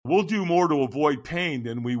We'll do more to avoid pain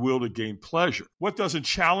than we will to gain pleasure. What doesn't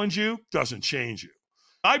challenge you doesn't change you.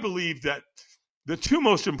 I believe that the two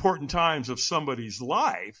most important times of somebody's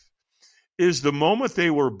life is the moment they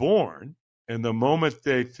were born and the moment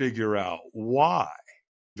they figure out why.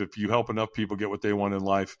 If you help enough people get what they want in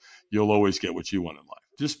life, you'll always get what you want in life.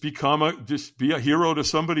 Just be a hero to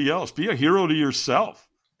somebody else. Be a hero to yourself.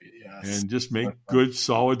 Yes. And just make good,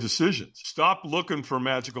 solid decisions. Stop looking for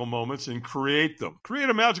magical moments and create them. Create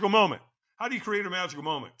a magical moment. How do you create a magical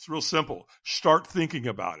moment? It's real simple. Start thinking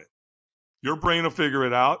about it. Your brain will figure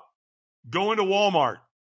it out. Go into Walmart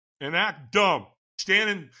and act dumb.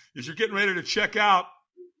 Standing as you're getting ready to check out,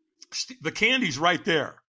 the candy's right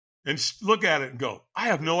there. And look at it and go, I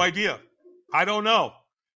have no idea. I don't know.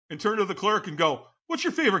 And turn to the clerk and go, what's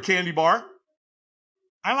your favorite candy bar?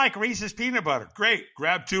 I like Reese's peanut butter. Great.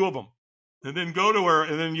 Grab 2 of them. And then go to her,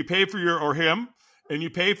 and then you pay for or him, and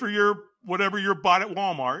you pay for your whatever you bought at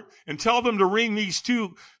Walmart, and tell them to ring these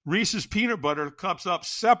 2 Reese's peanut butter cups up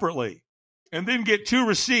separately, and then get 2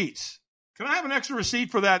 receipts. Can I have an extra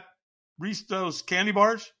receipt for that those candy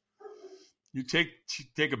bars? You take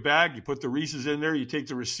a bag, you put the Reese's in there, you take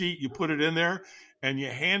the receipt, you put it in there, and you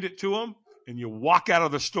hand it to them, and you walk out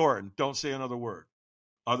of the store and don't say another word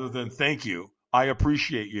other than thank you. I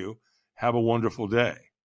appreciate you. Have a wonderful day.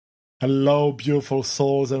 Hello, beautiful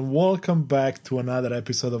souls, and welcome back to another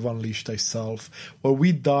episode of Unleash Thyself, where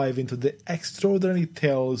we dive into the extraordinary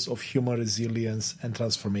tales of human resilience and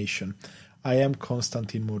transformation. I am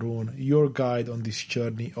Konstantin Morun, your guide on this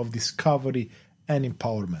journey of discovery and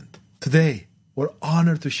empowerment. Today, we're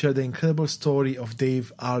honored to share the incredible story of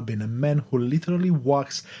Dave Albin, a man who literally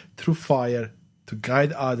walks through fire to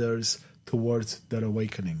guide others towards their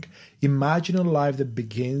awakening. Imagine a life that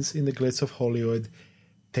begins in the glitz of Hollywood,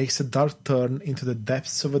 takes a dark turn into the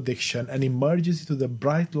depths of addiction, and emerges into the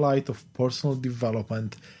bright light of personal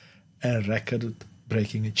development and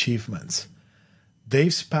record-breaking achievements.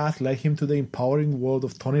 Dave's path led him to the empowering world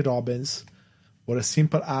of Tony Robbins, where a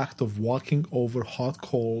simple act of walking over hot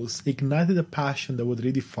coals ignited a passion that would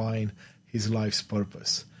redefine his life's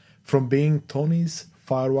purpose. From being Tony's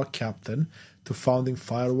Firewalk captain to founding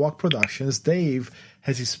Firewalk Productions, Dave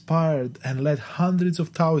has inspired and led hundreds of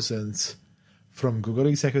thousands, from Google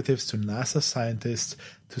executives to NASA scientists,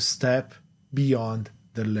 to step beyond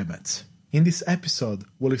their limits. In this episode,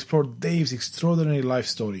 we'll explore Dave's extraordinary life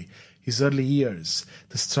story, his early years,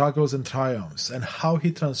 the struggles and triumphs, and how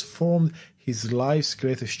he transformed his life's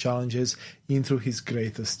greatest challenges into his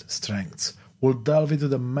greatest strengths. We'll delve into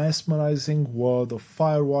the mesmerizing world of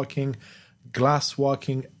firewalking,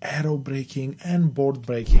 glasswalking, arrow breaking, and board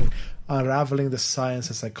breaking, unraveling the science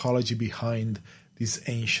and psychology behind these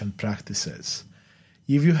ancient practices.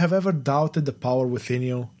 If you have ever doubted the power within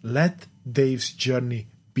you, let Dave's journey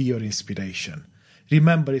be your inspiration.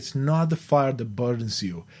 Remember, it's not the fire that burns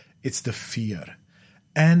you, it's the fear.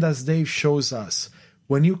 And as Dave shows us,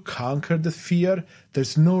 when you conquer the fear,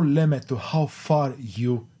 there's no limit to how far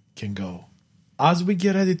you can go. As we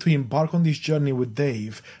get ready to embark on this journey with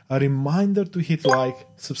Dave, a reminder to hit like,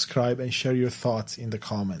 subscribe, and share your thoughts in the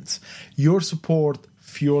comments. Your support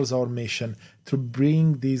fuels our mission to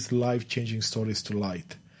bring these life-changing stories to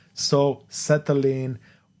light. So settle in,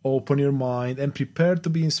 open your mind, and prepare to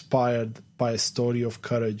be inspired by a story of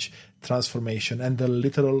courage, transformation, and the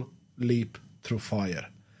literal leap through fire.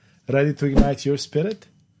 Ready to ignite your spirit?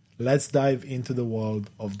 Let's dive into the world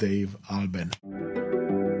of Dave Albin.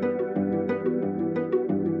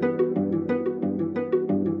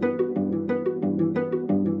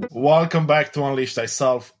 Welcome back to Unleash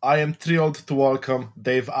Thyself. I am thrilled to welcome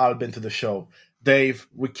Dave Albin to the show. Dave,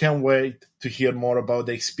 we can't wait to hear more about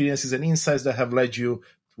the experiences and insights that have led you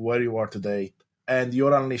to where you are today and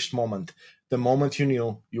your unleashed moment, the moment you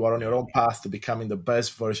knew you are on your own path to becoming the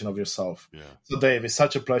best version of yourself. Yeah. So, Dave, it's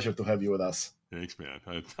such a pleasure to have you with us. Thanks, man.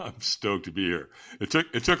 I'm stoked to be here. It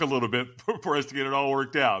took a little bit for us to get it all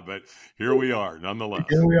worked out, but here we are, nonetheless.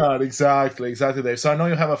 Here we are, exactly, Dave. So I know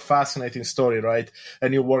you have a fascinating story, right?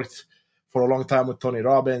 And you worked for a long time with Tony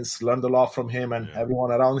Robbins, learned a lot from him and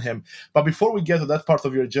everyone around him. But before we get to that part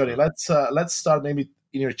of your journey, let's start maybe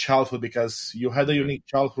in your childhood, because you had a unique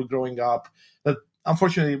childhood growing up that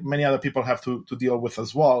unfortunately many other people have to deal with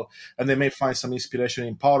as well, and they may find some inspiration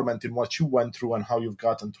and empowerment in what you went through and how you've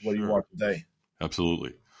gotten to where you are today.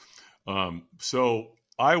 Absolutely. So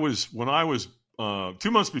when I was 2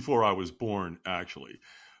 months before I was born, actually,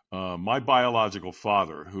 my biological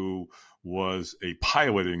father, who was a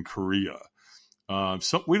pilot in Korea,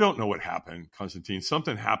 we don't know what happened, Konstantin.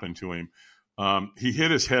 Something happened to him. He hit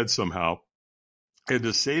his head somehow, and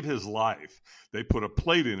to save his life, they put a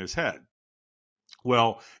plate in his head.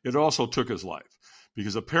 Well, it also took his life,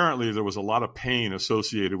 because apparently there was a lot of pain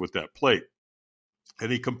associated with that plate.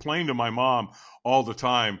 And he complained to my mom all the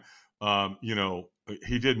time,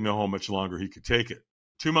 he didn't know how much longer he could take it.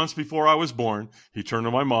 2 months before I was born, he turned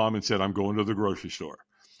to my mom and said, I'm going to the grocery store.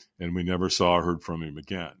 And we never saw or heard from him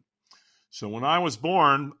again. So when I was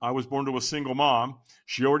born to a single mom.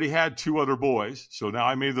 She already had 2 other boys, so now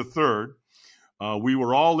I made the third. We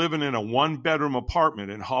were all living in a 1-bedroom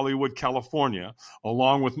apartment in Hollywood, California,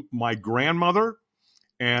 along with my grandmother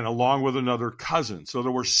and along with another cousin. So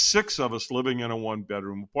there were 6 of us living in a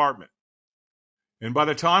 1-bedroom apartment. And by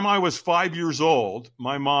the time I was 5 years old,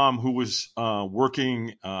 my mom, who was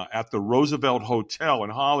working at the Roosevelt Hotel in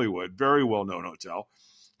Hollywood, very well-known hotel,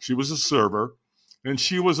 she was a server, and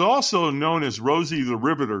she was also known as Rosie the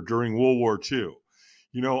Riveter during World War II.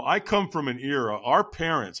 I come from an era,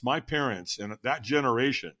 my parents, and that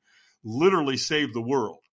generation literally saved the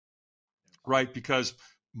world, right? Because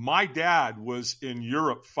my dad was in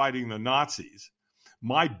Europe fighting the Nazis.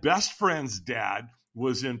 My best friend's dad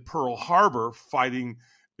was in Pearl Harbor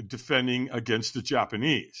defending against the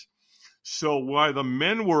Japanese. So while the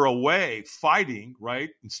men were away fighting, right,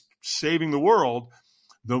 saving the world,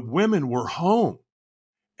 the women were home.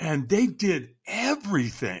 And they did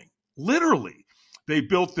everything, literally. They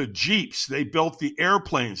built the Jeeps. They built the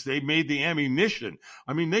airplanes. They made the ammunition.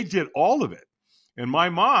 I mean, they did all of it. And my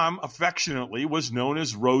mom, affectionately, was known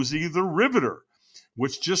as Rosie the Riveter,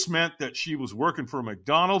 which just meant that she was working for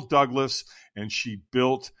McDonnell Douglas and she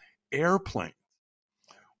built airplanes.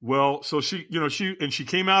 Well, so she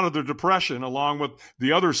came out of the Depression along with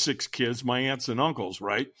the other 6 kids, my aunts and uncles,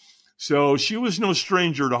 right? So she was no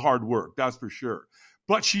stranger to hard work, that's for sure.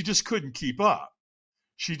 But she just couldn't keep up.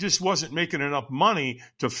 She just wasn't making enough money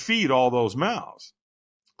to feed all those mouths.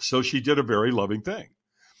 So she did a very loving thing.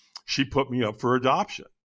 She put me up for adoption.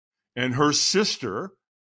 And her sister,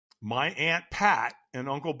 my Aunt Pat and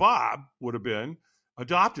Uncle Bob would have been,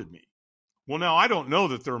 adopted me. Well, now I don't know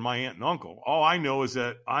that they're my aunt and uncle. All I know is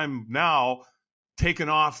that I'm now taken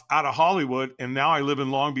off out of Hollywood, and now I live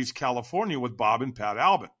in Long Beach, California with Bob and Pat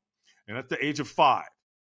Albin. And at the age of 5.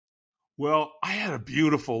 Well, I had a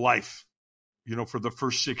beautiful life, for the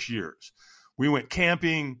first 6 years. We went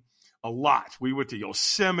camping a lot. We went to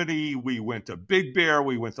Yosemite. We went to Big Bear.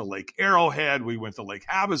 We went to Lake Arrowhead. We went to Lake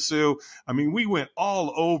Havasu. I mean, we went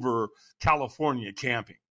all over California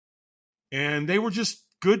camping. And they were just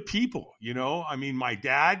good people, I mean, my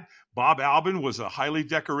dad, Bob Albin, was a highly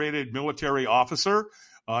decorated military officer.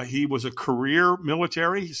 He was a career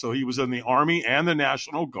military, so he was in the Army and the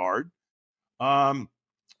National Guard.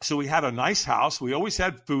 So we had a nice house. We always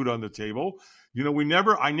had food on the table.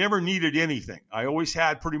 I never needed anything. I always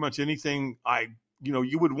had pretty much anything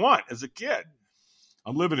you would want as a kid.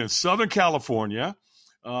 I'm living in Southern California.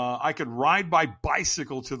 I could ride my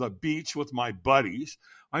bicycle to the beach with my buddies.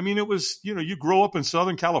 I mean, it was, you grow up in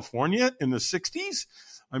Southern California in the 60s.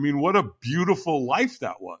 I mean, what a beautiful life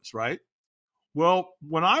that was, right? Well,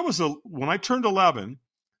 when I turned 11,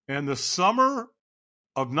 and the summer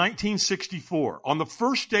of 1964, on the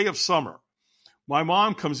first day of summer, my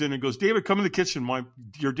mom comes in and goes, David, come in the kitchen.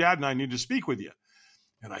 Your dad and I need to speak with you.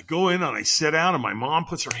 And I go in and I sit down, and my mom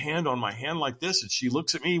puts her hand on my hand like this, and she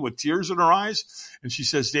looks at me with tears in her eyes, and she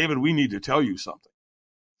says, David, we need to tell you something.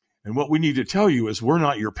 And what we need to tell you is we're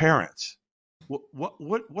not your parents.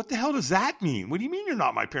 What the hell does that mean? What do you mean you're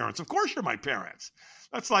not my parents? Of course you're my parents.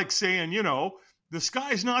 That's like saying, the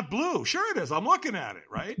sky's not blue. Sure it is. I'm looking at it,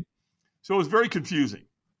 right? So it was very confusing.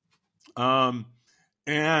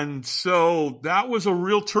 And so that was a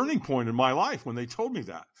real turning point in my life when they told me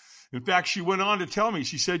that. In fact, she went on to tell me,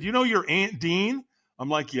 she said, your Aunt Dean? I'm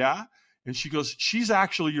like, yeah. And she goes, she's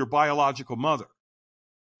actually your biological mother.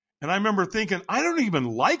 And I remember thinking, I don't even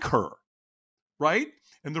like her, right?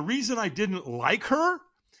 And the reason I didn't like her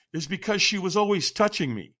is because she was always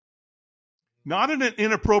touching me. Not in an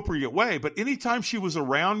inappropriate way, but anytime she was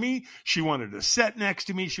around me, she wanted to sit next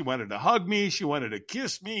to me. She wanted to hug me. She wanted to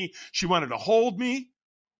kiss me. She wanted to hold me.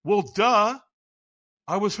 Well, duh,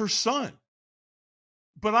 I was her son.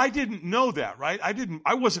 But I didn't know that, right?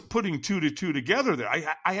 I wasn't putting 2 to 2 together there.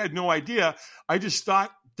 I had no idea. I just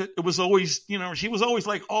thought that it was always, she was always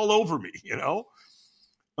like all over me, and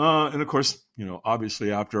of course,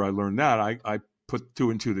 obviously after I learned that, I put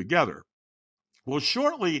 2 and 2 together. Well,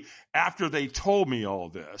 shortly after they told me all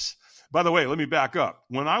this, by the way, let me back up.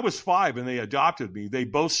 When I was 5 and they adopted me, they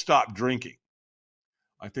both stopped drinking.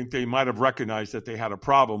 I think they might have recognized that they had a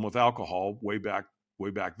problem with alcohol way back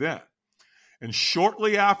then. And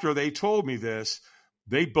shortly after they told me this,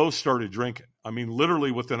 they both started drinking. I mean,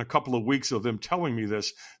 literally within a couple of weeks of them telling me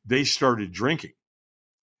this, they started drinking.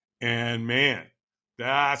 And man,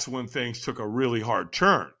 that's when things took a really hard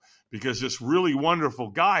turn, because this really wonderful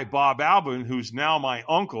guy, Bob Albin, who's now my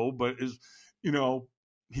uncle, but is,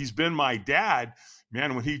 he's been my dad,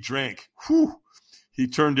 man, when he drank, he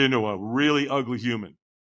turned into a really ugly human.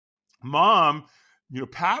 Mom,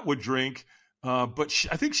 Pat would drink, but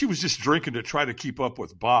I think she was just drinking to try to keep up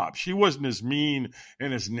with Bob. She wasn't as mean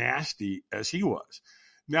and as nasty as he was.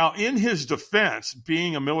 Now, in his defense,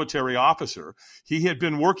 being a military officer, he had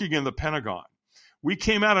been working in the Pentagon. We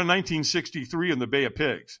came out in 1963 in the Bay of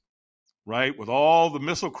Pigs, right, with all the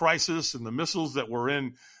missile crisis and the missiles that were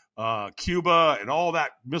in Cuba, and all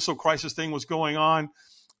that missile crisis thing was going on.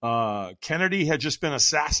 Kennedy had just been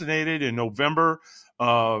assassinated in November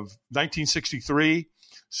of 1963.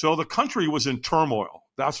 So the country was in turmoil,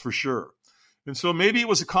 that's for sure. And so maybe it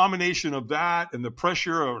was a combination of that and the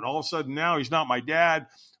pressure, and all of a sudden now he's not my dad,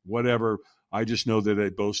 whatever. I just know that they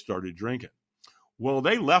both started drinking. Well,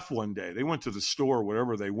 they left one day. They went to the store,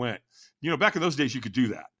 wherever they went. Back in those days, you could do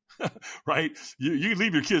that, right? You could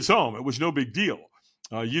leave your kids home. It was no big deal.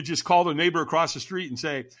 You just call the neighbor across the street and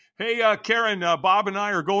say, hey, Karen, Bob and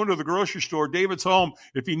I are going to the grocery store. David's home.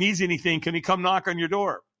 If he needs anything, can he come knock on your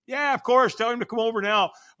door? Yeah, of course. Tell him to come over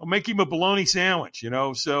now. I'll make him a bologna sandwich,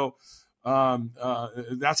 So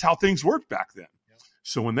that's how things worked back then. Yep.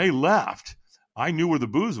 So when they left, I knew where the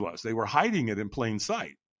booze was. They were hiding it in plain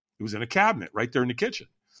sight. It was in a cabinet right there in the kitchen.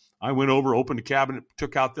 I went over, opened the cabinet,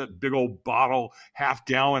 took out that big old bottle, half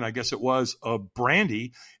gallon, I guess it was, of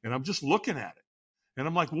brandy, and I'm just looking at it. And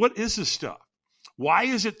I'm like, what is this stuff? Why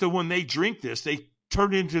is it that when they drink this, they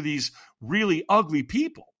turn into these really ugly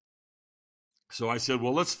people? So I said,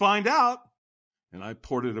 well, let's find out. And I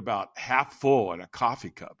poured it about half full in a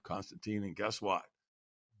coffee cup, Constantine, and guess what?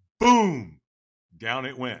 Boom! Down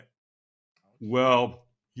it went. Well,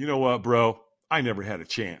 you know what, bro? I never had a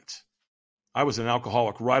chance. I was an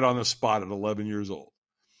alcoholic right on the spot at 11 years old,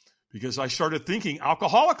 because I started thinking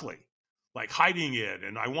alcoholically, like hiding it,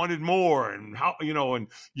 and I wanted more, and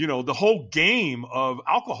the whole game of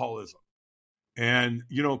alcoholism. And,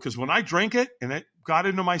 because when I drank it and it got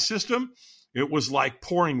into my system, it was like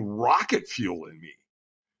pouring rocket fuel in me.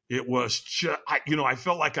 It was just, I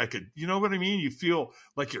felt like I could, you know what I mean? You feel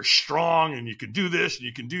like you're strong and you can do this and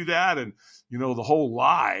you can do that. And, the whole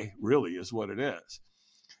lie really is what it is.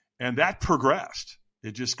 And that progressed.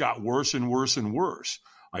 It just got worse and worse and worse.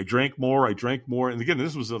 I drank more. And again,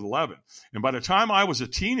 this was at 11. And by the time I was a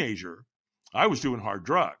teenager, I was doing hard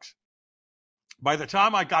drugs. By the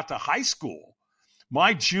time I got to high school,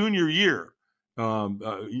 my junior year, at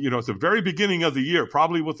the very beginning of the year,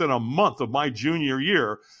 probably within a month of my junior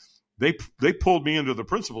year, they pulled me into the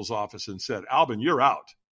principal's office and said, Albin, you're out.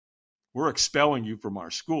 We're expelling you from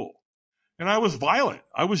our school. And I was violent.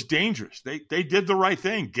 I was dangerous. They did the right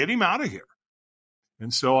thing. Get him out of here.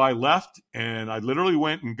 And so I left, and I literally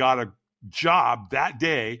went and got a job that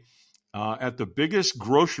day at the biggest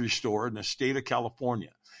grocery store in the state of California.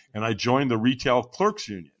 And I joined the Retail Clerks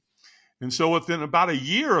Union. And so within about a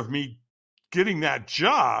year of me getting that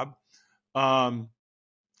job, I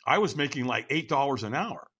was making like $8 an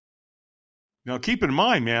hour. Now, keep in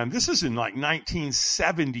mind, man, this is in like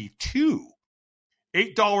 1972.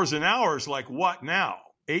 $8 an hour is like what now?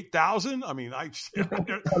 8,000? I mean, a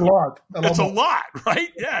lot. It's a lot, right?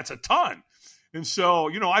 Yeah, it's a ton. And so,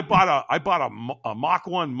 I bought a Mach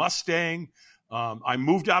 1 Mustang. I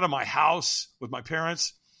moved out of my house with my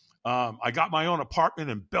parents. I got my own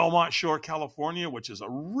apartment in Belmont Shore, California, which is a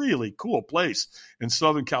really cool place in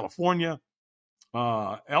Southern California.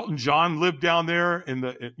 Elton John lived down there in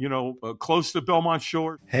the, close to Belmont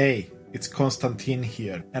Shore. Hey, it's Constantine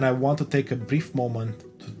here, and I want to take a brief moment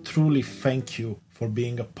to truly thank you for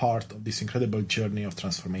being a part of this incredible journey of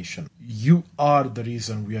transformation. You are the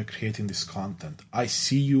reason we are creating this content. I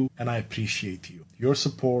see you and I appreciate you. Your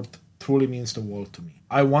support truly means the world to me.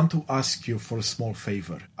 I want to ask you for a small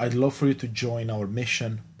favor. I'd love for you to join our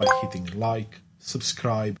mission by hitting like,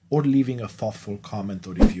 subscribe, or leaving a thoughtful comment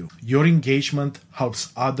or review. Your engagement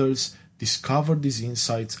helps others discover these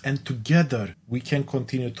insights, and together we can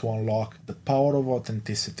continue to unlock the power of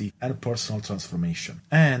authenticity and personal transformation.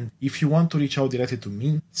 And if you want to reach out directly to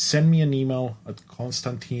me, send me an email at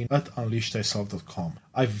constantine@unleashthyself.com.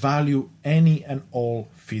 I value any and all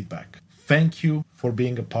feedback. Thank you for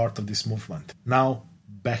being a part of this movement. Now,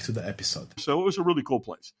 back to the episode. So it was a really cool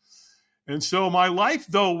place. And so my life,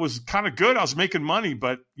 though, was kind of good. I was making money,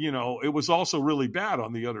 but, it was also really bad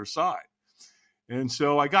on the other side. And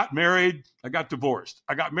so I got married, I got divorced.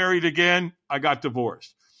 I got married again, I got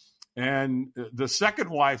divorced. And the second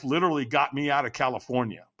wife literally got me out of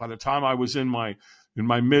California. By the time I was in my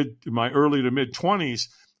early to mid 20s,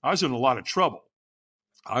 I was in a lot of trouble.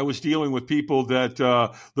 I was dealing with people that,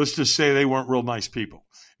 let's just say they weren't real nice people.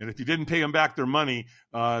 And if you didn't pay them back their money,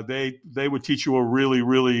 they would teach you a really,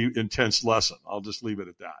 really intense lesson. I'll just leave it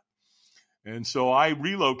at that. And so I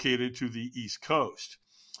relocated to the East Coast.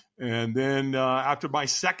 And then after my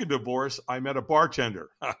second divorce, I met a bartender.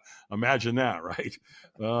 Imagine that, right?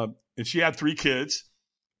 And she had 3 kids.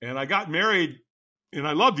 And I got married, and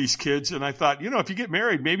I love these kids. And I thought, if you get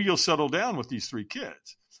married, maybe you'll settle down with these 3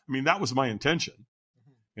 kids. I mean, that was my intention.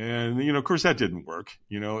 And, of course, that didn't work.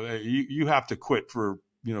 You have to quit for,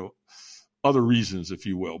 other reasons, if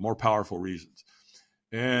you will, more powerful reasons.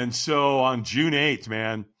 And so on June 8th,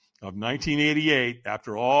 man, of 1988,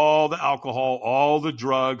 after all the alcohol, all the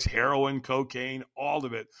drugs, heroin, cocaine, all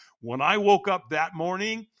of it, when I woke up that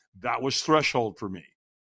morning, that was threshold for me.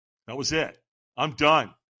 That was it. I'm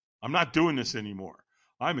done. I'm not doing this anymore.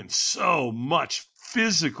 I'm in so much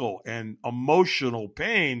physical and emotional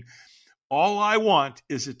pain. All I want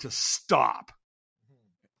is it to stop.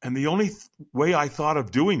 And the only way I thought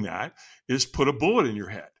of doing that is put a bullet in your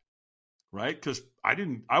head, right? Because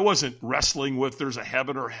I wasn't wrestling with there's a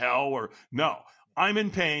heaven or hell or no. I'm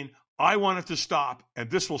in pain. I want it to stop, and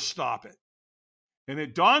this will stop it. And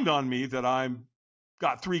it dawned on me that I'm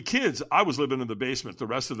got 3 kids. I was living in the basement. The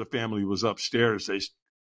rest of the family was upstairs. They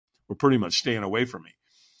were pretty much staying away from me.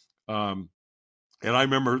 And I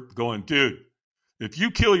remember going, dude, if you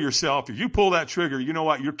kill yourself, if you pull that trigger, you know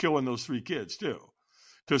what? You're killing those 3 kids too,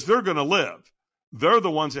 because they're going to live. They're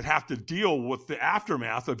the ones that have to deal with the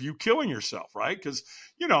aftermath of you killing yourself, right? Because,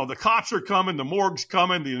 the cops are coming, the morgue's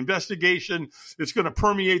coming, the investigation, it's going to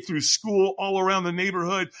permeate through school, all around the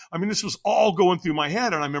neighborhood. I mean, this was all going through my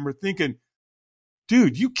head. And I remember thinking,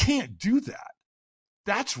 dude, you can't do that.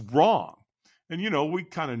 That's wrong. And, we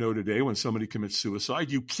kind of know today when somebody commits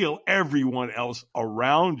suicide, you kill everyone else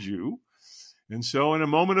around you. And so in a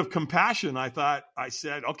moment of compassion, I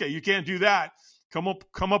said, okay, you can't do that. Come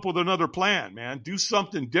up with another plan, man. Do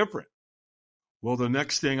something different. Well, the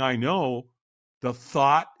next thing I know, the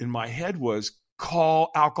thought in my head was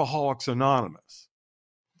call Alcoholics Anonymous.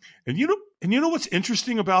 And you know what's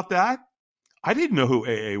interesting about that? I didn't know who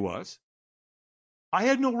AA was. I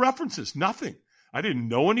had no references, nothing. I didn't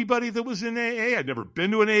know anybody that was in AA. I'd never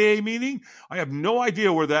been to an AA meeting. I have no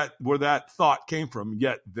idea where that thought came from,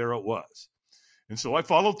 yet there it was. And so I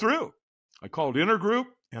followed through. I called Intergroup,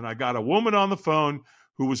 and I got a woman on the phone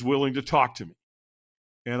who was willing to talk to me.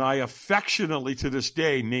 And I affectionately, to this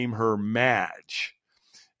day, name her Madge.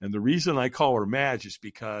 And the reason I call her Madge is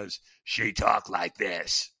because she talked like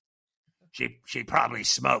this. She probably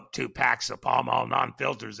smoked 2 packs of Pall Mall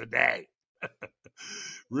non-filters a day.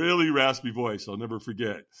 Really raspy voice, I'll never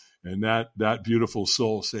forget. And that beautiful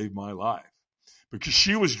soul saved my life. Because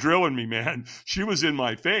she was drilling me, man. She was in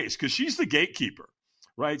my face because she's the gatekeeper.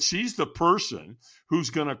 Right? She's the person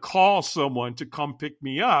who's going to call someone to come pick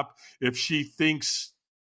me up if she thinks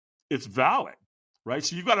it's valid, right?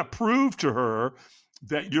 So you've got to prove to her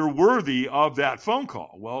that you're worthy of that phone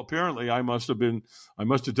call. Well, apparently I must have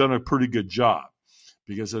done a pretty good job,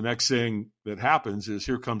 because the next thing that happens is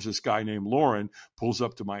here comes this guy named Lauren, pulls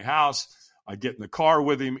up to my house. I get in the car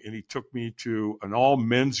with him, and he took me to an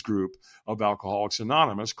all-men's group of Alcoholics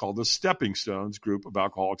Anonymous called the Stepping Stones Group of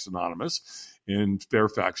Alcoholics Anonymous in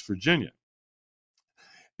Fairfax, Virginia.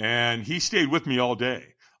 And he stayed with me all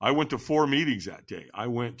day. I went to 4 meetings that day. I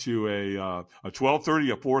went to a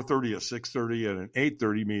 12:30, a 4:30, a 6:30, and an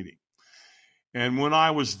 8:30 meeting. And when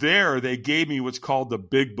I was there, they gave me what's called the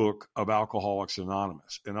Big Book of Alcoholics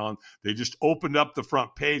Anonymous. And they just opened up the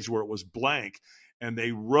front page where it was blank, and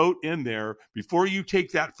they wrote in there, before you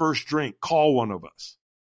take that first drink, call one of us.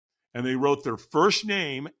 And they wrote their first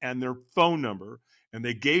name and their phone number, and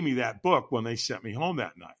they gave me that book when they sent me home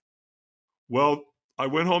that night. Well, I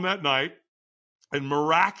went home that night, and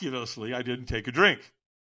miraculously, I didn't take a drink.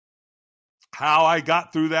 How I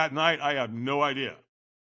got through that night, I have no idea.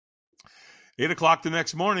 8 o'clock the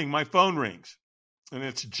next morning, my phone rings, and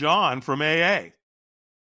it's John from AA.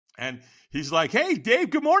 And he's like, hey, Dave,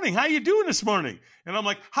 good morning. How you doing this morning? And I'm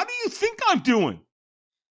like, how do you think I'm doing?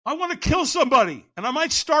 I want to kill somebody, and I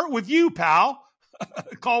might start with you, pal.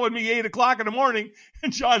 Calling me 8 o'clock in the morning.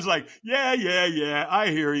 And John's like, yeah,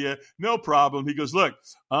 I hear you. No problem. He goes, look,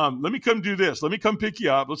 let me come do this. Let me come pick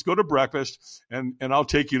you up. Let's go to breakfast, and I'll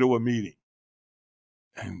take you to a meeting.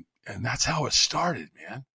 And that's how it started,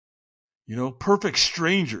 man. Perfect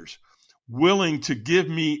strangers willing to give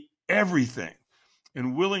me everything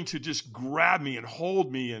and willing to just grab me and hold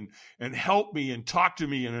me and help me and talk to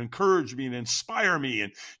me and encourage me and inspire me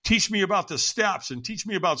and teach me about the steps and teach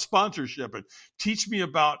me about sponsorship and teach me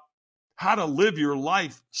about how to live your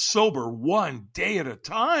life sober one day at a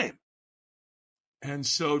time. And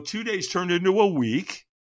so 2 days turned into a week,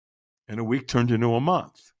 and a week turned into a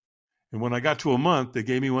month. And when I got to a month, they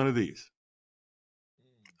gave me one of these,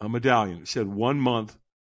 a medallion. It said 1 month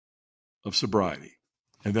of sobriety.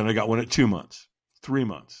 And then I got one at 2 months, 3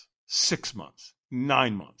 months, 6 months,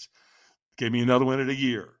 9 months. Gave me another one at a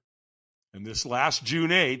year. And this last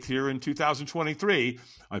June 8th, here in 2023,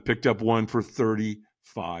 I picked up one for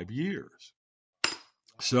 35 years.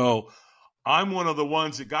 So I'm one of the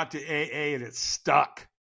ones that got to AA and it stuck.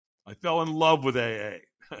 I fell in love with AA.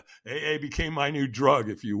 AA became my new drug,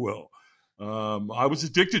 if you will. I was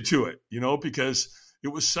addicted to it, because it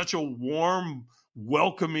was such a warm,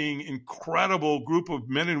 welcoming, incredible group of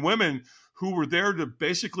men and women who were there to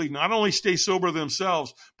basically not only stay sober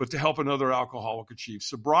themselves, but to help another alcoholic achieve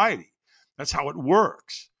sobriety. That's how it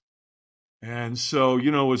works. And so,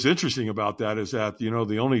 what's interesting about that is that,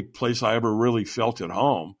 the only place I ever really felt at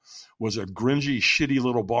home was a grungy, shitty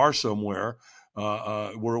little bar somewhere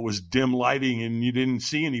where it was dim lighting and you didn't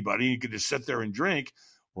see anybody. You could just sit there and drink,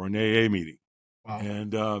 or an AA meeting. Wow.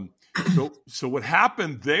 And so what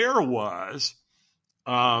happened there was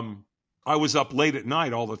I was up late at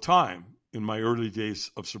night all the time in my early days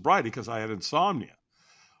of sobriety because I had insomnia.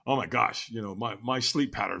 Oh my gosh, my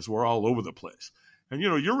sleep patterns were all over the place. And,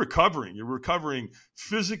 you're recovering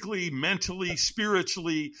physically, mentally,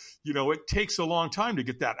 spiritually. It takes a long time to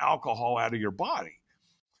get that alcohol out of your body.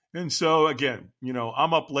 And so again,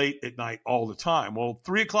 I'm up late at night all the time. Well,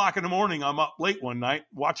 3 o'clock in the morning, I'm up late one night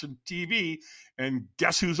watching TV, and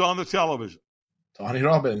guess who's on the television? Tony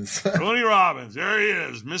Robbins. Tony Robbins. There he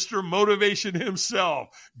is, Mr. Motivation himself,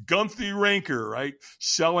 Gunthy Ranker, right?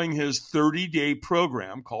 Selling his 30-day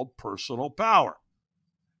program called Personal Power.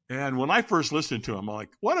 And when I first listened to him, I'm like,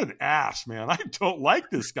 what an ass, man. I don't like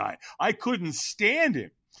this guy. I couldn't stand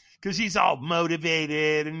him because he's all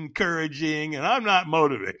motivated and encouraging, and I'm not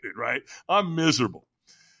motivated, right? I'm miserable.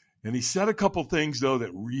 And he said a couple things, though,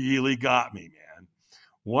 that really got me, man.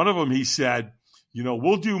 One of them, he said,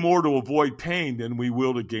 we'll do more to avoid pain than we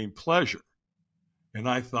will to gain pleasure. And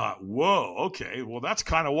I thought, whoa, okay, well, that's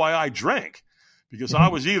kind of why I drank, because I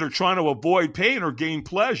was either trying to avoid pain or gain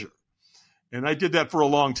pleasure. And I did that for a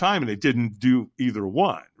long time, and it didn't do either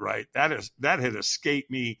one, right? That had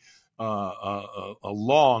escaped me a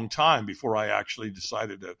long time before I actually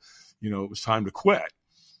decided to, it was time to quit.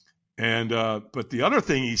 And but the other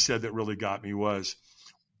thing he said that really got me was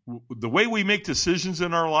the way we make decisions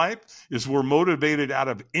in our life is we're motivated out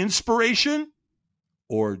of inspiration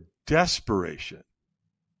or desperation.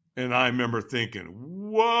 And I remember thinking,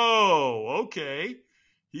 whoa, okay,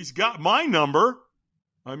 he's got my number.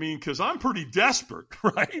 I mean, because I'm pretty desperate,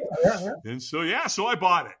 right? Yeah. And so I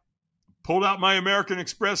bought it. Pulled out my American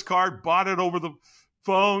Express card, bought it over the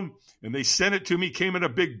phone, and they sent it to me. Came in a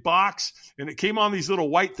big box, and it came on these little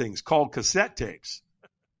white things called cassette tapes,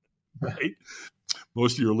 right?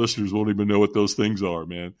 Most of your listeners won't even know what those things are,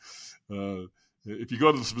 man. If you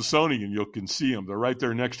go to the Smithsonian, you can see them. They're right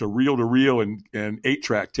there next to reel-to-reel and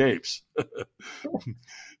 8-track tapes.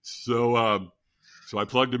 So I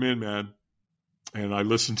plugged them in, man. And I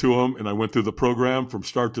listened to him, and I went through the program from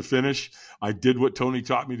start to finish. I did what Tony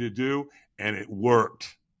taught me to do, and it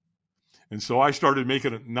worked. And so I started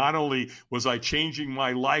making it. Not only was I changing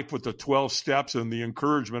my life with the 12 steps and the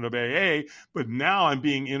encouragement of AA, but now I'm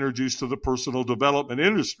being introduced to the personal development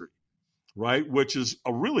industry, right? Which is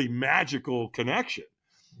a really magical connection.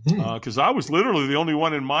 Because I was literally the only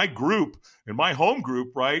one in my group, in my home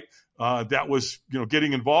group, right, that was,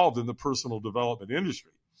 getting involved in the personal development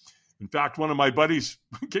industry. In fact, one of my buddies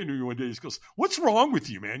came to me one day. He goes, "What's wrong with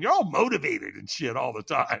you, man? You're all motivated and shit all the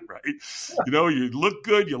time, right? You look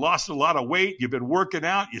good. You lost a lot of weight. You've been working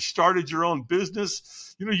out. You started your own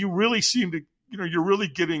business. You really seem to, you're really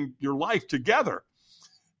getting your life together."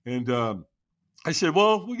 And I said,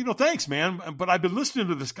 well, thanks, man. But I've been listening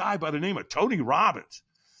to this guy by the name of Tony Robbins.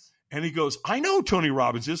 And he goes, "I know Tony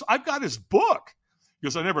Robbins is. I've got his book." He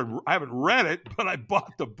goes, I haven't read it, but I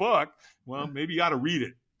bought the book. Well, maybe you ought to read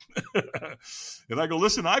it. And I go,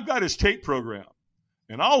 "Listen, I've got his tape program,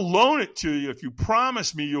 and I'll loan it to you if you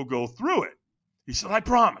promise me you'll go through it." He said, "I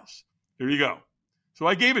promise." There you go. So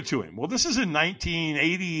I gave it to him. Well, this is in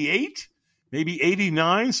 1988, maybe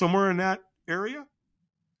 89, somewhere in that area.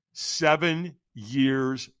 7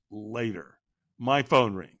 years later, my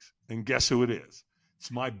phone rings, and guess who it is?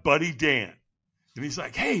 It's my buddy Dan. And he's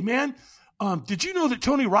like, "Hey, man, did you know that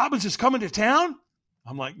Tony Robbins is coming to town?"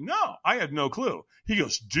 I'm like, "No, I had no clue." He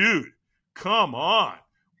goes, "Dude, come on.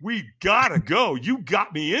 We got to go. You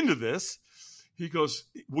got me into this." He goes,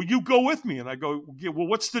 "Will you go with me?" And I go, "Yeah, well,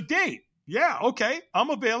 what's the date?" "Yeah, okay, I'm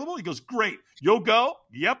available." He goes, "Great. You'll go?"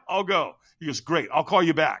 "Yep, I'll go." He goes, "Great. I'll call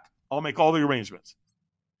you back." I'll make all the arrangements.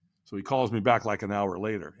 So he calls me back like an hour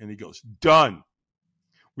later, and he goes, done.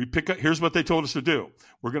 Here's what they told us to do.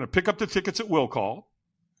 We're going to pick up the tickets at will call.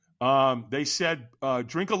 They said,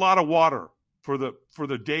 drink a lot of water for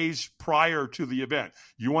the days prior to the event.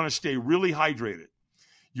 You want to stay really hydrated.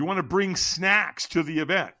 You want to bring snacks to the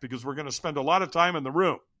event because we're going to spend a lot of time in the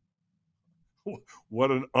room.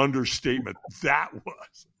 What an understatement that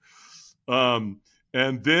was.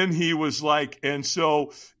 And then he was like, and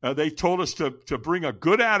so they told us to bring a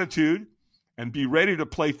good attitude and be ready to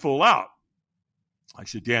play full out. I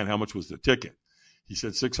said, Dan, how much was the ticket? He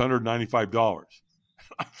said, $695.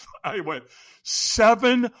 I went,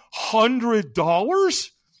 $700?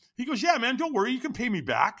 He goes, yeah, man, don't worry. You can pay me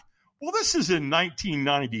back. Well, this is in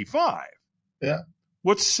 1995. Yeah.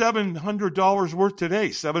 What's $700 worth today?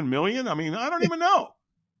 $7 million? I mean, I don't even know.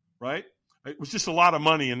 Right? It was just a lot of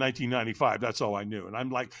money in 1995. That's all I knew. And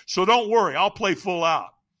I'm like, so don't worry. I'll play full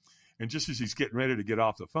out. And just as he's getting ready to get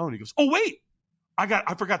off the phone, he goes, oh, wait,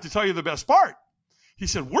 I forgot to tell you the best part. He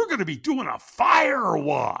said, we're going to be doing a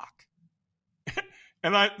Firewalk.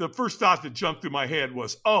 And the first thought that jumped through my head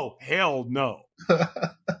was, oh, hell no.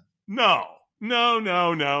 No.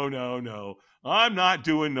 I'm not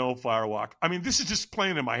doing no Firewalk. I mean, this is just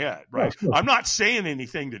playing in my head, right? Yeah, I'm not saying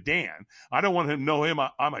anything to Dan. I don't want him to know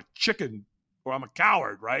I'm a chicken or I'm a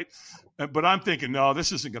coward, right? But I'm thinking, no,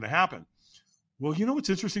 this isn't going to happen. Well, you know what's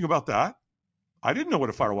interesting about that? I didn't know what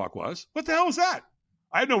a Firewalk was. What the hell was that?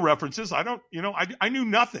 I had no references. I knew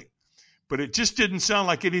nothing. But it just didn't sound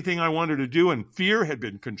like anything I wanted to do, and fear had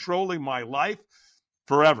been controlling my life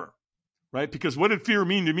forever, right? Because what did fear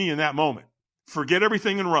mean to me in that moment? Forget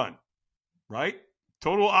everything and run, right?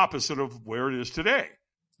 Total opposite of where it is today.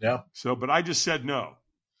 Yeah. So, but I just said no.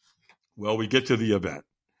 Well, we get to the event,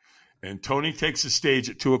 and Tony takes the stage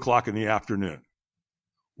at 2:00 in the afternoon.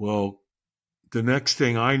 Well, the next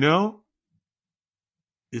thing I know,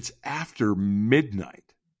 it's after midnight.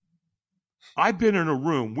 We've been in a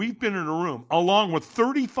room along with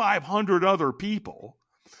 3,500 other people.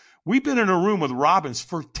 We've been in a room with Robbins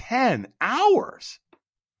for 10 hours,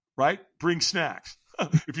 right? Bring snacks.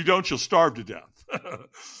 If you don't, you'll starve to death.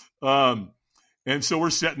 And so we're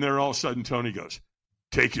sitting there, and all of a sudden Tony goes,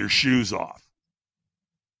 take your shoes off.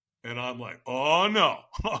 And I'm like, oh, no.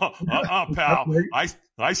 Pal.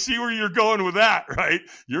 I see where you're going with that, right?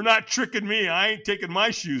 You're not tricking me. I ain't taking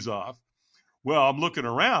my shoes off. Well, I'm looking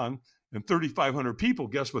around, and 3,500 people,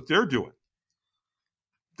 guess what they're doing?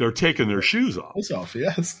 They're taking their shoes off.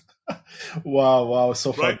 Yes. Wow,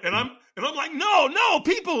 so funny. Right? And I'm like, no,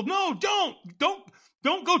 people, no, don't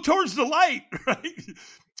go towards the light, right?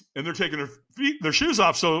 And they're taking their shoes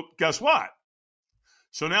off. So guess what?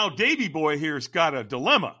 So now Davey Boy here's got a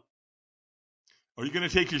dilemma. Are you going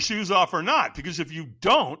to take your shoes off or not? Because if you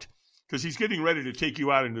don't, because he's getting ready to take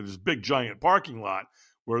you out into this big giant parking lot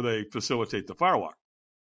where they facilitate the Firewalk.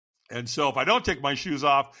 And so if I don't take my shoes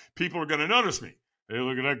off, people are going to notice me. Hey,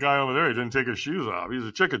 look at that guy over there. He didn't take his shoes off. He's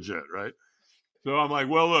a chicken shit, right? So I'm like,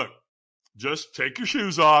 well, look, just take your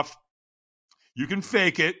shoes off. You can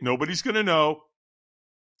fake it. Nobody's going to know.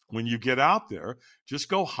 When you get out there, just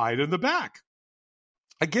go hide in the back.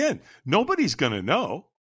 Again, nobody's going to know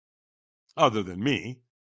other than me.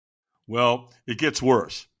 Well, it gets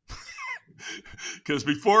worse. Because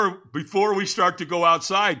before we start to go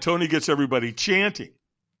outside, Tony gets everybody chanting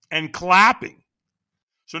and clapping.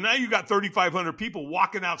 So now you got 3,500 people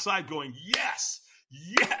walking outside going, yes,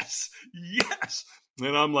 yes, yes.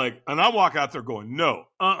 And I'm like, and I walk out there going, no,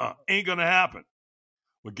 ain't going to happen.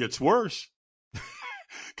 What gets worse,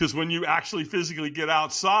 because when you actually physically get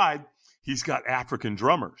outside, he's got African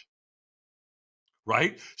drummers,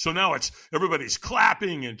 right? So now it's everybody's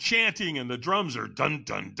clapping and chanting, and the drums are dun,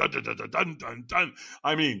 dun, dun, dun, dun, dun, dun, dun, dun.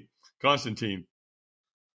 I mean, Constantine,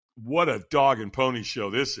 what a dog and pony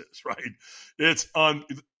show this is, right? It's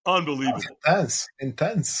unbelievable.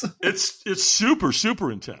 Intense. It's super,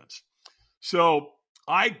 super intense. So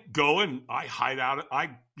I go and I hide out.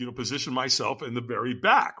 I position myself in the very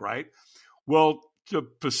back, right? Well, to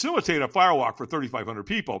facilitate a Firewalk for 3,500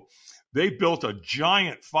 people, they built a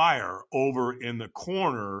giant fire over in the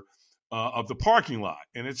corner of the parking lot.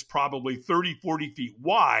 And it's probably 30, 40 feet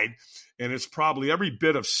wide, and it's probably every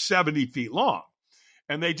bit of 70 feet long.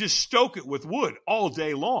 And they just stoke it with wood all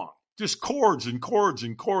day long, just cords and cords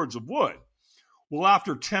and cords of wood. Well,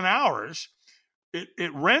 after 10 hours,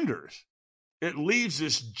 it renders. It leaves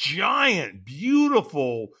this giant,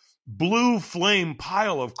 beautiful blue flame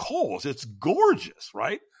pile of coals. It's gorgeous,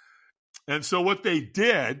 right? And so what they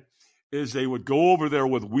did is they would go over there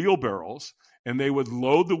with wheelbarrows, and they would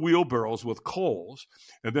load the wheelbarrows with coals,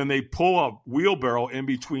 and then they pull a wheelbarrow in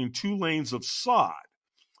between two lanes of sod.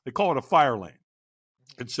 They call it a fire lane.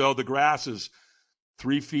 And so the grass is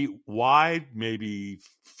 3 feet wide, maybe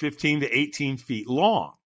 15 to 18 feet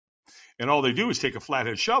long. And all they do is take a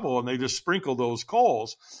flathead shovel and they just sprinkle those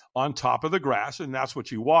coals on top of the grass, and that's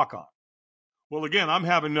what you walk on. Well, again, I'm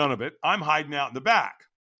having none of it. I'm hiding out in the back.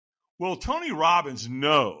 Well, Tony Robbins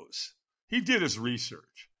knows. He did his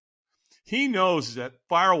research. He knows that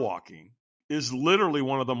firewalking is literally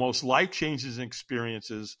one of the most life-changing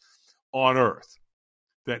experiences on earth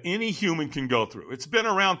that any human can go through. It's been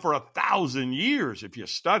around for 1,000 years if you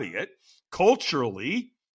study it.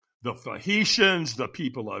 Culturally, the Phoenicians, the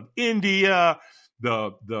people of India,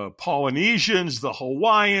 the Polynesians, the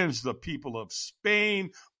Hawaiians, the people of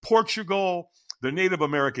Spain, Portugal, the Native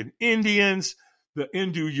American Indians, the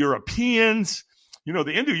Indo-Europeans. You know,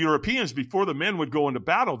 the Indo-Europeans, before the men would go into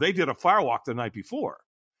battle, they did a firewalk the night before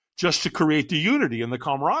just to create the unity and the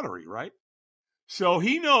camaraderie, right? So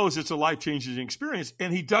he knows it's a life-changing experience,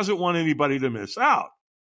 and he doesn't want anybody to miss out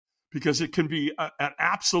because it can be an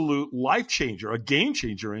absolute life changer, a game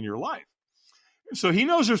changer in your life. So he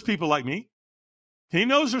knows there's people like me. He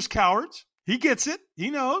knows there's cowards. He gets it.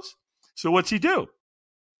 He knows. So what's he do?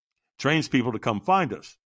 Trains people to come find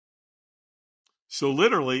us. So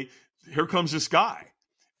literally, here comes this guy.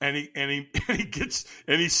 And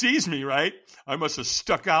he sees me, right? I must have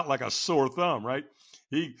stuck out like a sore thumb, right?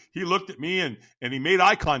 He looked at me and he made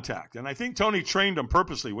eye contact. And I think Tony trained him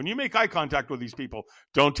purposely. When you make eye contact with these people,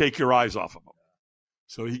 don't take your eyes off of them.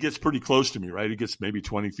 So he gets pretty close to me, right? He gets maybe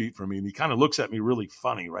 20 feet from me, and he kind of looks at me really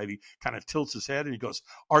funny, right? He kind of tilts his head and he goes,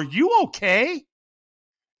 "Are you okay?"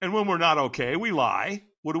 And when we're not okay, we lie.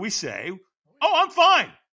 What do we say? "Oh, I'm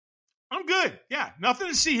fine. I'm good. Yeah, nothing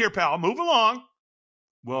to see here, pal. Move along."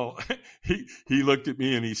 Well, he looked at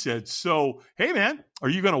me and he said, "So, hey, man, are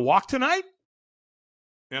you going to walk tonight?"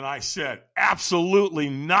 And I said, "Absolutely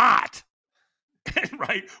not."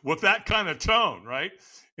 Right? With that kind of tone, right?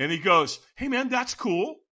 And he goes, "Hey, man, that's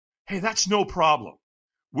cool. Hey, that's no problem.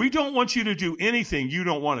 We don't want you to do anything you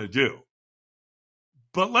don't want to do.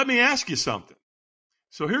 But let me ask you something."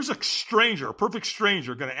 So here's a stranger, a perfect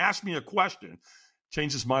stranger, going to ask me a question.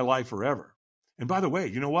 Changes my life forever. And by the way,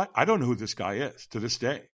 you know what? I don't know who this guy is to this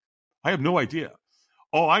day. I have no idea.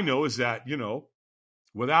 All I know is that,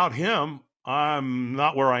 without him, I'm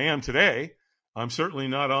not where I am today. I'm certainly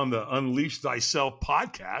not on the Unleash Thyself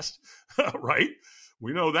podcast, right?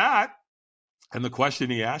 We know that. And the question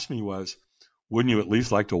he asked me was, "Wouldn't you at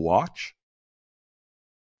least like to watch?"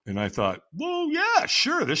 And I thought, well, yeah,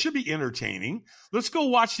 sure. This should be entertaining. Let's go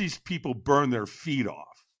watch these people burn their feet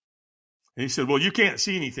off. And he said, "Well, you can't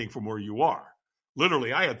see anything from where you are."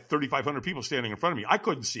 Literally, I had 3,500 people standing in front of me. I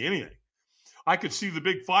couldn't see anything. I could see the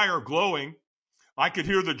big fire glowing. I could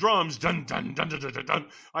hear the drums, dun, dun, dun, dun, dun, dun,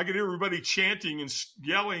 dun. I could hear everybody chanting and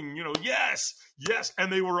yelling, yes, yes.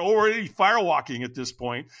 And they were already firewalking at this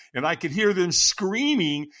point. And I could hear them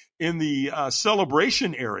screaming in the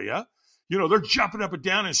celebration area. They're jumping up and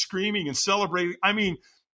down and screaming and celebrating. I mean,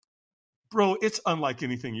 bro, it's unlike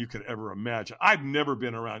anything you could ever imagine. I've never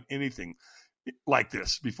been around anything like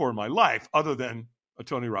this before in my life other than a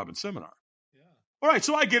Tony Robbins seminar. Yeah. All right,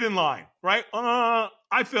 so I get in line, right?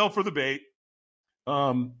 I fell for the bait.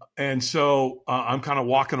 And so I'm kind of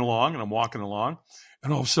walking along, and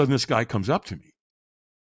and all of a sudden this guy comes up to me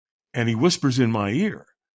and he whispers in my ear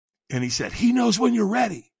and he said, "He knows when you're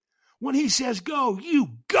ready. When he says go,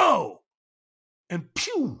 you go." And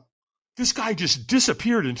pew, this guy just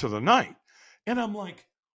disappeared into the night. And I'm like,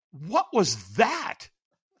 what was that?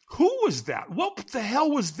 Who was that? What the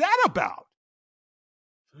hell was that about?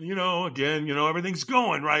 Again, everything's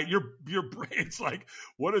going, right? Your brain's like,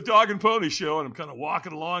 what a dog and pony show. And I'm kind of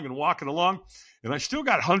walking along. And I still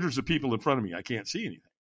got hundreds of people in front of me. I can't see anything.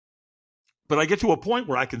 But I get to a point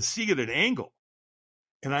where I can see it at an angle.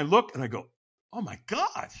 And I look and I go, oh my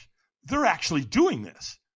gosh, they're actually doing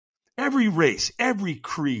this. Every race, every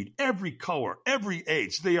creed, every color, every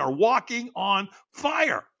age, they are walking on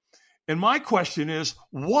fire. And my question is,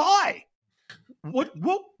 why? What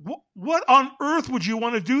on earth would you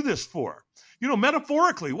want to do this for?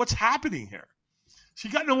 Metaphorically, what's happening here? So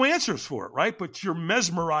you got no answers for it, right? But you're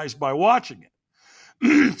mesmerized by watching it.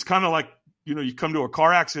 It's kind of like, you come to a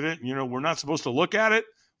car accident and, we're not supposed to look at it.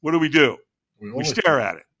 What do? We stare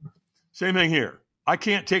at it. Same thing here. I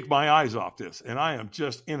can't take my eyes off this, and I am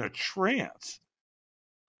just in a trance.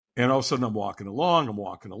 And all of a sudden I'm walking along, I'm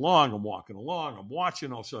watching,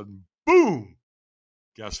 all of a sudden, boom,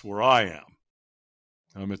 guess where I am?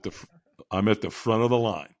 I'm at the front of the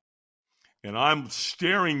line, and I'm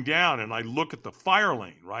staring down, and I look at the fire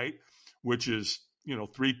lane, right, which is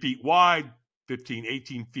 3 feet wide, 15,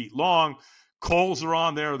 18 feet long, Coals are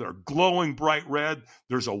on there. They're glowing bright red.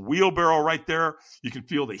 There's a wheelbarrow right there. You can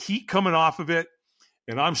feel the heat coming off of it.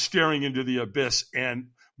 And I'm staring into the abyss, and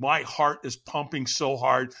my heart is pumping so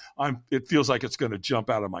hard, it feels like it's going to jump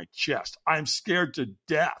out of my chest. I'm scared to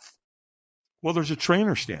death. Well, there's a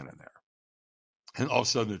trainer standing there. And all of a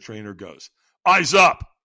sudden the trainer goes, "Eyes up."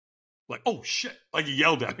 Like, oh, shit. Like he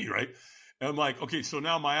yelled at me, right? And I'm like, okay, so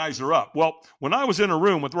now my eyes are up. Well, when I was in a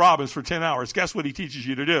room with Robbins for 10 hours, guess what he teaches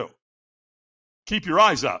you to do? Keep your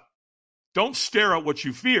eyes up. Don't stare at what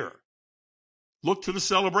you fear. Look to the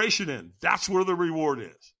celebration end. That's where the reward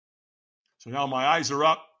is. So now my eyes are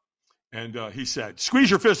up, and he said, "Squeeze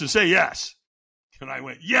your fist and say yes." And I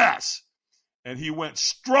went, "Yes." And he went,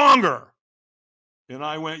 "Stronger." And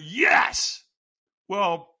I went, "Yes."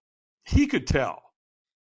 Well, he could tell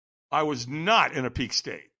I was not in a peak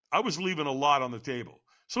state. I was leaving a lot on the table.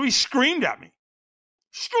 So he screamed at me,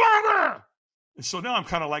 "Stronger!" And so now I'm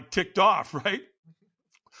kind of like ticked off, right?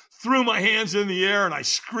 Threw my hands in the air and I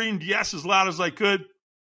screamed yes as loud as I could.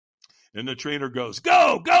 And the trainer goes,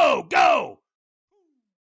 "Go, go, go."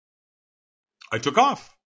 I took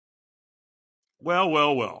off.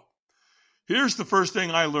 Well. Here's the first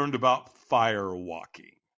thing I learned about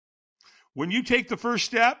firewalking. When you take the first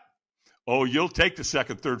step, oh, you'll take the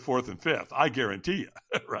second, third, fourth, and fifth. I guarantee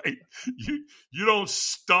you, right? You don't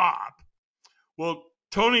stop. Well,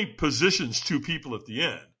 Tony positions two people at the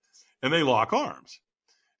end, and they lock arms.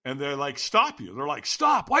 And they're like, "Stop you." They're like,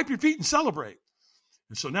 "Stop, wipe your feet and celebrate."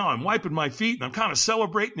 And so now I'm wiping my feet, and I'm kind of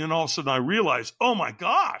celebrating, and all of a sudden I realize, oh my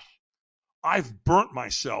gosh, I've burnt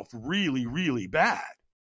myself really, really bad.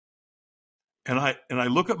 And I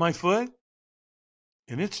look at my foot,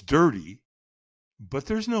 and it's dirty, but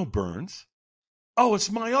there's no burns. Oh,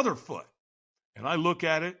 it's my other foot. And I look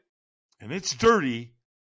at it, and it's dirty,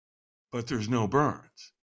 but there's no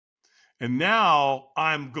burns. And now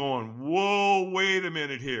I'm going, whoa, wait a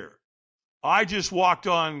minute here. I just walked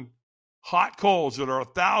on hot coals that are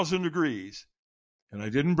 1,000 degrees, and I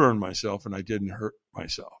didn't burn myself, and I didn't hurt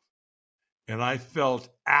myself. And I felt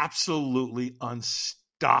absolutely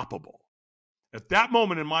unstoppable. At that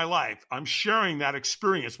moment in my life, I'm sharing that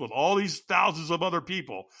experience with all these thousands of other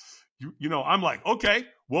people. You know, I'm like, okay,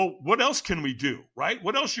 well, what else can we do, right?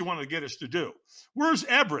 What else you want to get us to do? Where's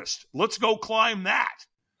Everest? Let's go climb that.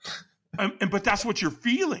 But that's what you're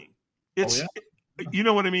feeling. It's, you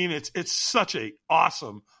know what I mean? It's such a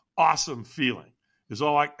awesome feeling.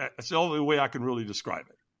 That's the only way I can really describe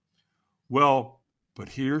it. Well, but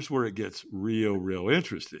here's where it gets real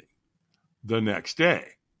interesting. The next day,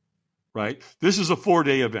 right? This is a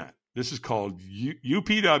 4-day event. This is called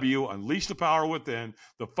UPW, Unleash the Power Within,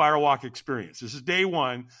 the Firewalk Experience. This is day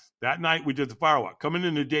 1. That night we did the Firewalk. Coming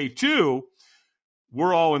into day 2,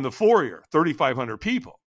 we're all in the foyer, 3,500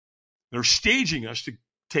 people. They're staging us to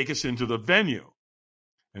take us into the venue.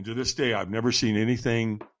 And to this day, I've never seen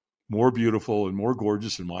anything more beautiful and more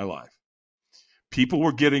gorgeous in my life. People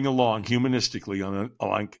were getting along humanistically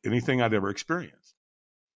unlike anything I'd ever experienced.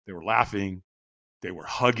 They were laughing. They were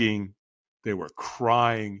hugging. They were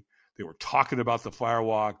crying. They were talking about the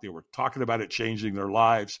Firewalk. They were talking about it changing their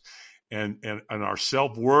lives. And our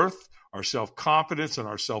self-worth, our self-confidence, and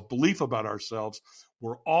our self-belief about ourselves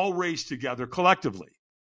were all raised together collectively.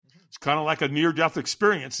 It's kind of like a near-death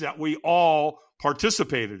experience that we all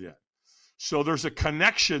participated in. So there's a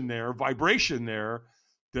connection there, vibration there,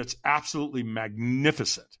 that's absolutely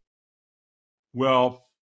magnificent. Well,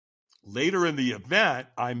 later in the event,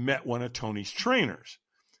 I met one of Tony's trainers,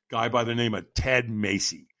 a guy by the name of Ted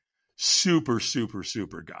Macy. Super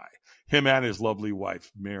guy. Him and his lovely wife,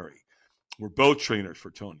 Mary. We're both trainers for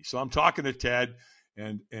Tony. So I'm talking to Ted,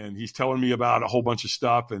 and he's telling me about a whole bunch of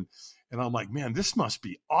stuff, and I'm like, man, this must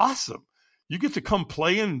be awesome. You get to come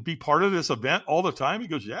play and be part of this event all the time? He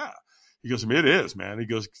goes, yeah. He goes, it is, man. He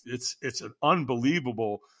goes, it's an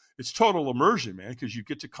unbelievable, it's total immersion, man, because you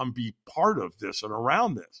get to come be part of this and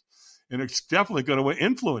around this. And it's definitely going to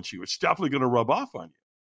influence you. It's definitely going to rub off on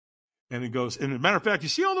you. And he goes, and as a matter of fact, you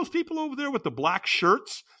see all those people over there with the black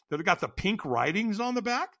shirts that have got the pink writings on the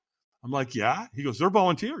back? I'm like, yeah. He goes, they're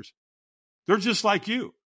volunteers. They're just like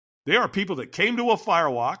you. They are people that came to a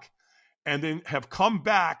Firewalk and then have come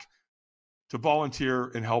back to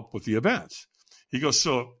volunteer and help with the events. He goes,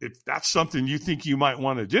 so if that's something you think you might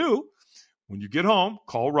want to do, when you get home,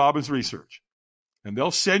 call Robbins Research, and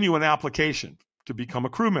they'll send you an application to become a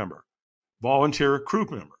crew member, volunteer crew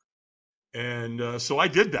member. And so I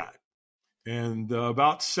did that. And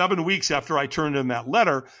about 7 weeks after I turned in that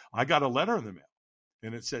letter, I got a letter in the mail.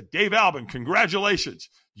 And it said, Dave Albin, congratulations.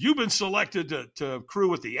 You've been selected to crew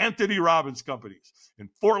with the Anthony Robbins companies in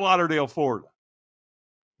Fort Lauderdale, Florida.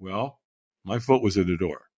 Well, my foot was in the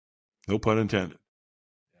door. No pun intended.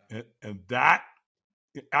 And that,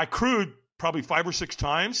 I crewed probably 5 or 6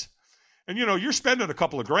 times. And, you're spending a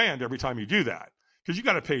couple of grand every time you do that, because you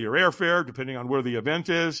got to pay your airfare depending on where the event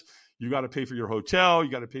is. You got to pay for your hotel. You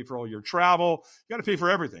got to pay for all your travel. You got to pay for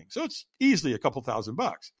everything. So it's easily a couple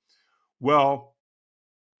 $1,000. Well,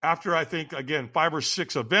 after I think, again, 5 or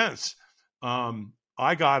 6 events,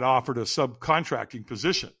 I got offered a subcontracting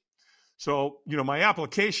position. So, my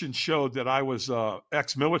application showed that I was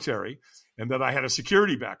ex-military and that I had a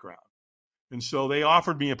security background. And so they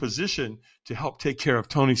offered me a position to help take care of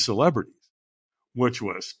Tony's celebrities, which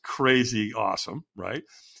was crazy awesome, right?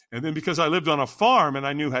 And then because I lived on a farm and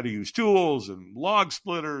I knew how to use tools and log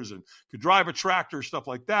splitters and could drive a tractor, stuff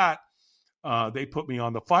like that, they put me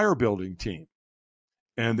on the fire building team.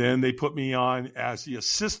 And then they put me on as the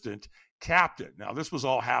assistant captain. Now, this was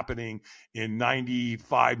all happening in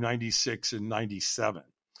 95, 96, and 97.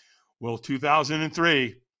 Well,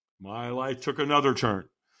 2003, my life took another turn.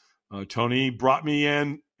 Tony brought me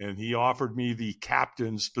in and he offered me the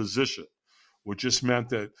captain's position, which just meant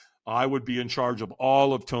that I would be in charge of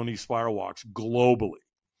all of Tony's firewalks globally.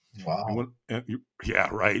 Wow. Yeah,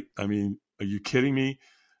 right. I mean, are you kidding me?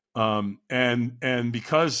 And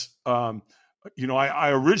because, I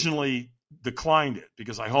originally declined it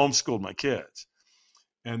because I homeschooled my kids.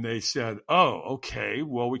 And they said, oh, okay,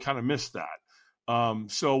 well, we kind of missed that.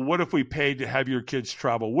 So what if we paid to have your kids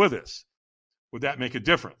travel with us? Would that make a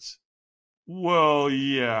difference? Well,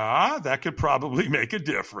 yeah, that could probably make a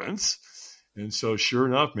difference. And so sure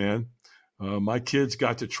enough, man, my kids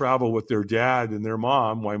got to travel with their dad and their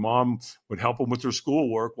mom. My mom would help them with their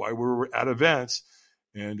schoolwork while we were at events.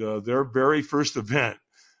 And their very first event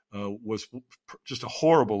was just a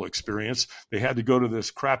horrible experience. They had to go to this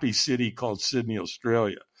crappy city called Sydney,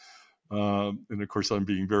 Australia. And of course, I'm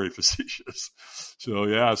being very facetious. So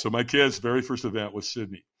yeah, so my kids' very first event was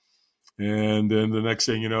Sydney. And then the next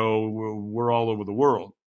thing you know, we're all over the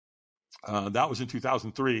world. That was in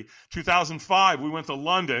 2003. 2005, we went to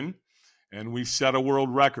London and we set a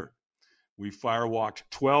world record. We firewalked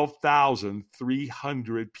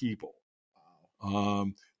 12,300 people.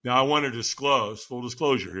 Now, I want to disclose, full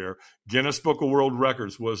disclosure here, Guinness Book of World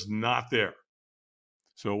Records was not there.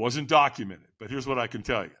 So it wasn't documented. But here's what I can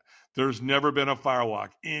tell you. There's never been a firewalk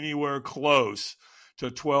anywhere close to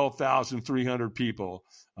 12,300 people,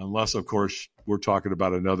 unless, of course, we're talking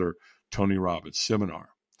about another Tony Robbins seminar.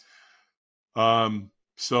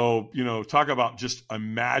 So, talk about just a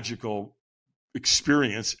magical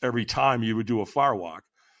experience every time you would do a firewalk.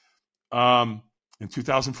 In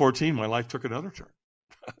 2014, my life took another turn.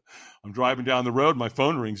 I'm driving down the road, my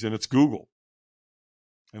phone rings, and it's Google.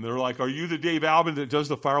 And they're like, are you the Dave Albin that does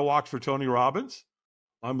the firewalks for Tony Robbins?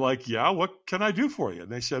 I'm like, yeah, what can I do for you?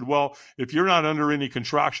 And they said, well, if you're not under any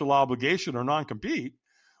contractual obligation or non-compete,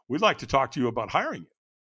 we'd like to talk to you about hiring you.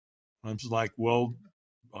 I'm just like, well,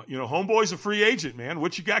 homeboy's a free agent, man.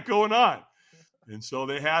 What you got going on? And so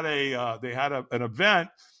they had an event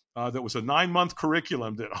that was a 9-month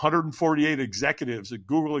curriculum that 148 executives,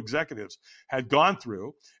 Google executives, had gone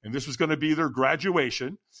through. And this was going to be their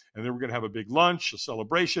graduation. And they were going to have a big lunch, a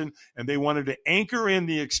celebration. And they wanted to anchor in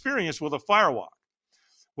the experience with a firewalk.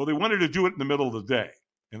 Well, they wanted to do it in the middle of the day.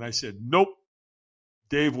 And I said, nope,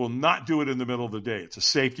 Dave will not do it in the middle of the day. It's a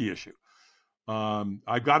safety issue.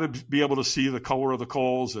 I've got to be able to see the color of the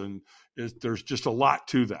coals, and there's just a lot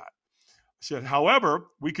to that. I said, however,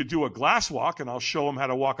 we could do a glass walk, and I'll show them how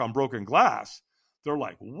to walk on broken glass. They're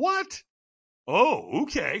like, what? Oh,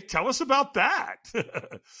 okay. Tell us about that.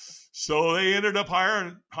 So they ended up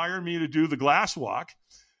hiring me to do the glass walk.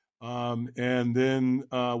 And then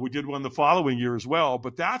we did one the following year as well.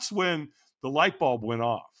 But that's when the light bulb went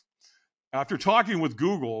off. After talking with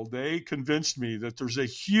Google, they convinced me that there's a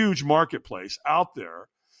huge marketplace out there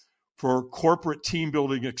for corporate team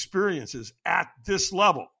building experiences at this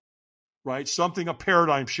level, right? A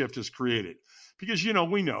paradigm shift is created. Because,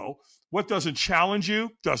 we know what doesn't challenge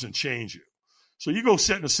you doesn't change you. So you go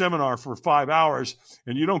sit in a seminar for 5 hours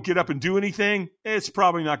and you don't get up and do anything, it's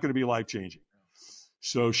probably not going to be life-changing.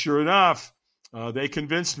 So sure enough, they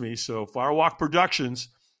convinced me. So Firewalk Productions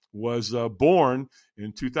was born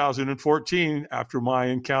in 2014 after my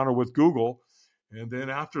encounter with Google. And then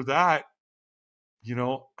after that,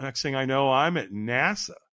 next thing I know, I'm at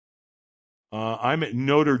NASA. I'm at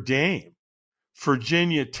Notre Dame,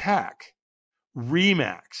 Virginia Tech,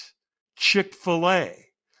 Remax, Chick-fil-A,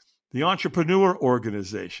 the Entrepreneur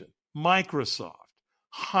Organization, Microsoft,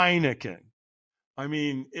 Heineken. I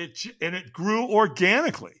mean, it grew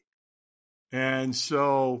organically. And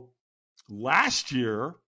so last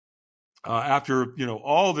year, after,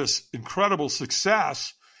 all this incredible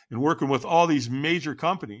success in working with all these major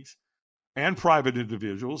companies, and private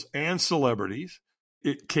individuals and celebrities.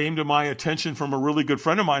 It came to my attention from a really good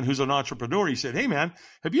friend of mine who's an entrepreneur. He said, hey, man,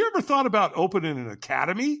 have you ever thought about opening an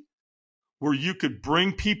academy where you could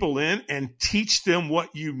bring people in and teach them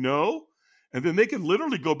what you know? And then they could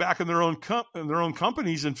literally go back in their own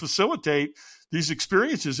companies and facilitate these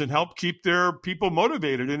experiences and help keep their people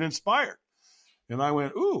motivated and inspired. And I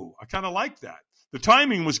went, ooh, I kind of like that. The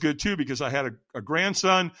timing was good too, because I had a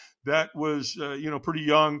grandson that was, pretty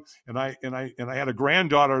young, and I had a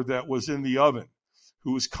granddaughter that was in the oven,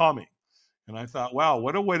 who was coming. And I thought, wow,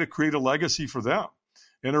 what a way to create a legacy for them.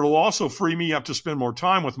 And it'll also free me up to spend more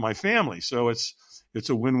time with my family. So it's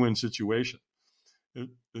a win-win situation.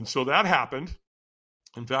 And so that happened.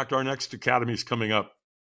 In fact, our next academy is coming up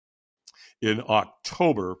in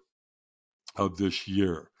October of this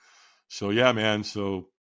year. So yeah, man. So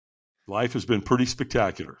life has been pretty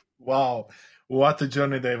spectacular. Wow. What a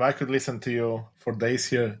journey, Dave. I could listen to you for days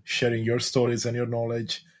here, sharing your stories and your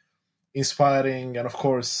knowledge. Inspiring, and of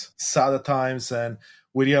course, sad at times. And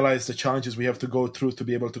we realize the challenges we have to go through to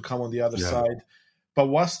be able to come on the other side. But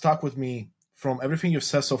what stuck with me from everything you've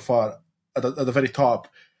said so far at the very top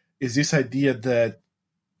is this idea that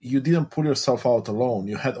you didn't pull yourself out alone.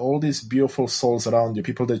 You had all these beautiful souls around you,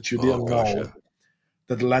 people that you didn't know,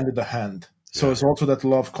 that lended a hand. So it's also that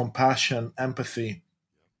love, compassion, empathy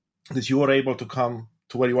that you were able to come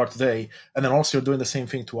to where you are today. And then also you're doing the same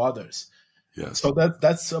thing to others. Yes. So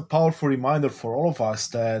that's a powerful reminder for all of us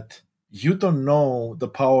that you don't know the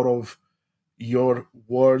power of your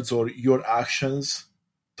words or your actions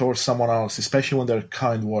towards someone else, especially when they're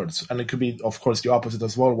kind words. And it could be, of course, the opposite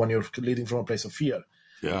as well when you're leading from a place of fear.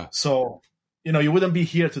 Yeah. So, you wouldn't be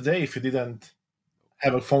here today if you didn't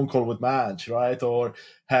have a phone call with Madge, right? Or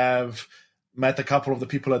have met a couple of the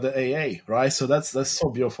people at the AA, right? So that's so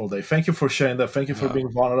beautiful, Dave. Thank you for sharing that. Thank you for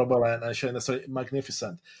being vulnerable and sharing that. So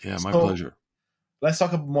magnificent. Yeah, my pleasure. Let's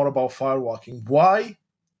talk more about firewalking. Why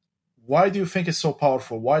do you think it's so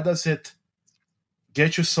powerful? Why does it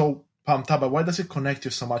get you so pumped up? But why does it connect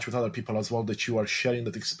you so much with other people as well that you are sharing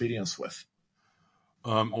that experience with?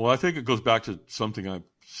 Well, I think it goes back to something I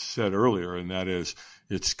said earlier, and that is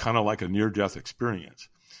it's kind of like a near-death experience.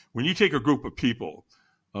 When you take a group of people,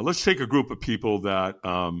 let's take a group of people that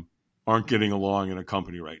aren't getting along in a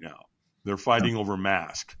company right now. They're fighting over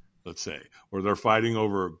masks, let's say, or they're fighting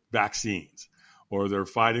over vaccines, or they're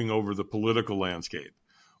fighting over the political landscape,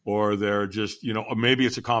 or they're just, maybe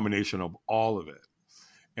it's a combination of all of it.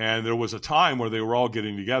 And there was a time where they were all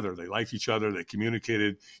getting together. They liked each other. They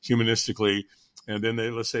communicated humanistically. And then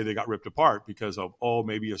let's say they got ripped apart because of,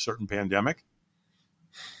 maybe a certain pandemic.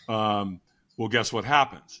 Well, guess what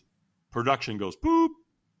happens? Production goes boop.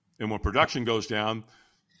 And when production goes down,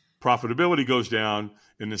 profitability goes down.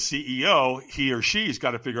 And the CEO, he or she's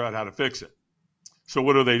got to figure out how to fix it. So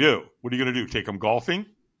what do? What are you going to do? Take them golfing?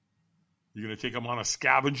 You're going to take them on a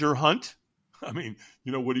scavenger hunt? I mean,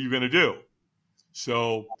 what are you going to do?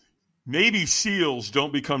 So Navy SEALs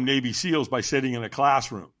don't become Navy SEALs by sitting in a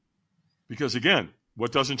classroom. Because, again,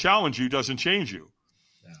 what doesn't challenge you doesn't change you.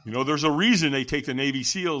 Yeah. There's a reason they take the Navy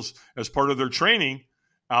SEALs as part of their training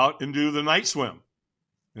out and do the night swim.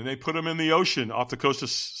 And they put them in the ocean off the coast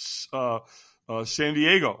of San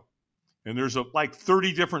Diego. And there's like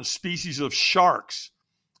 30 different species of sharks.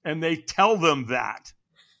 And they tell them that.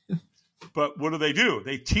 But what do?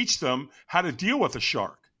 They teach them how to deal with a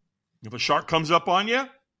shark. If a shark comes up on you,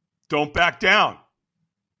 don't back down.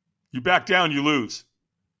 You back down, you lose.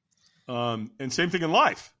 And same thing in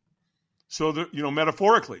life. So,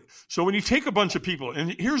 metaphorically. So when you take a bunch of people,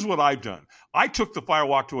 and here's what I've done. I took the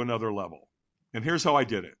Firewalk to another level. And here's how I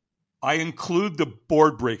did it. I include the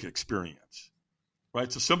board break experience. Right?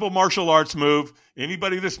 It's a simple martial arts move.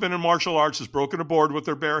 Anybody that's been in martial arts has broken a board with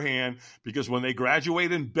their bare hand because when they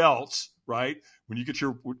graduate in belts, right? When you get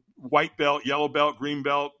your white belt, yellow belt, green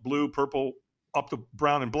belt, blue, purple, up to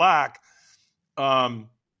brown and black,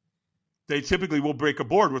 they typically will break a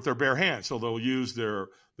board with their bare hand. So they'll use their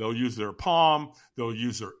palm, they'll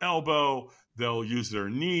use their elbow, they'll use their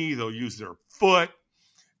knee, they'll use their foot.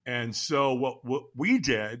 And so what we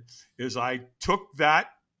did is I took that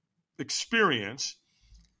experience,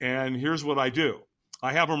 and here's what I do.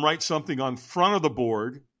 I have them write something on front of the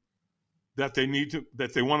board that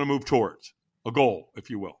they want to move towards, a goal, if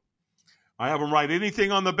you will. I have them write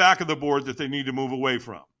anything on the back of the board that they need to move away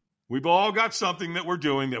from. We've all got something that we're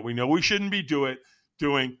doing that we know we shouldn't be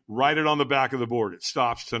doing, write it on the back of the board. It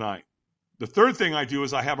stops tonight. The third thing I do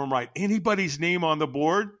is I have them write anybody's name on the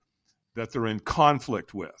board that they're in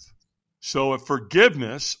conflict with. So if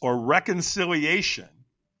forgiveness or reconciliation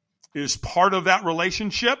is part of that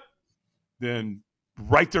relationship, then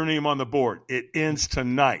write their name on the board. It ends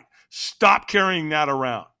tonight. Stop carrying that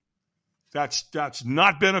around. That's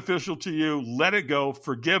not beneficial to you. Let it go,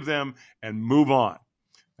 forgive them, and move on.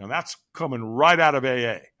 And that's coming right out of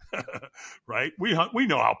AA, right? We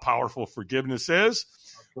know how powerful forgiveness is.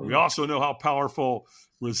 We also know how powerful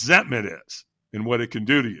resentment is and what it can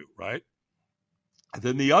do to you, right? And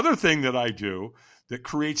then the other thing that I do that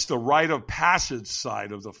creates the rite of passage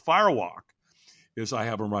side of the Firewalk is I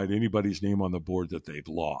have them write anybody's name on the board that they've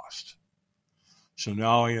lost. So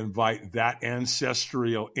now I invite that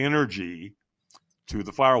ancestral energy to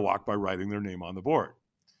the Firewalk by writing their name on the board.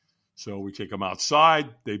 So we take them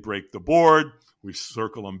outside, they break the board, we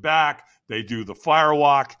circle them back, they do the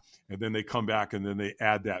Firewalk, and then they come back and then they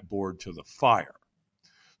add that board to the fire.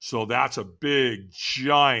 So that's a big,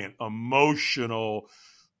 giant, emotional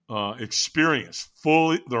experience.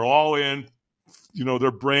 They're all in,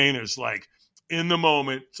 their brain is like in the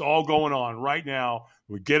moment. It's all going on right now.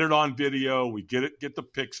 We get it on video. We get the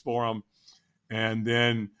pics for them. And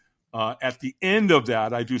then at the end of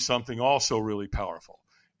that, I do something also really powerful.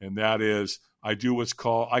 And that is I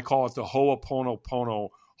call it the Ho'oponopono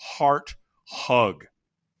heart hug.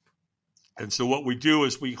 And so what we do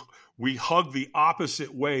is we hug the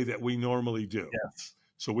opposite way that we normally do. Yes.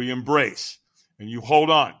 So we embrace and you hold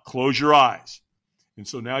on, close your eyes. And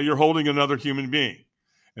so now you're holding another human being.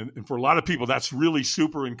 And for a lot of people, that's really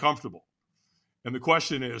super uncomfortable. And the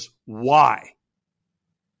question is, why?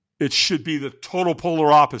 It should be the total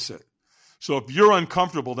polar opposite. So if you're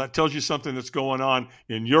uncomfortable, that tells you something that's going on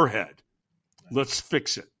in your head. Let's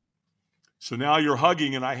fix it. So now you're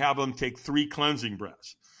hugging, and I have them take 3 cleansing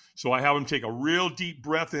breaths. So I have them take a real deep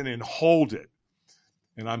breath in and hold it.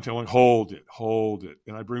 And I'm telling, hold it, hold it.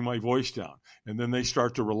 And I bring my voice down. And then they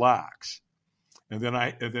start to relax. And then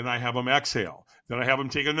I have them exhale. Then I have them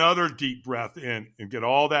take another deep breath in and get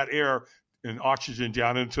all that air and oxygen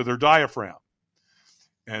down into their diaphragm.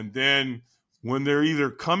 And then when they're either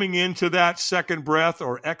coming into that second breath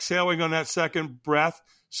or exhaling on that second breath,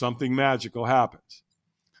 something magical happens.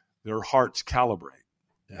 Their hearts calibrate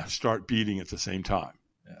and start beating at the same time.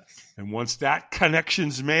 Yes. And once that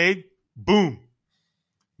connection's made, boom,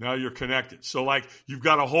 now you're connected. So like you've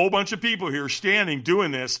got a whole bunch of people here standing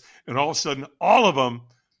doing this, and all of a sudden, all of them,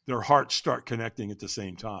 their hearts start connecting at the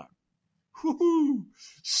same time. Woo-hoo.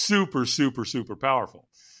 Super, super, super powerful.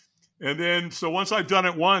 And then, so once I've done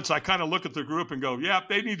it once, I kind of look at the group and go, yeah,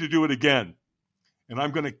 they need to do it again. And I'm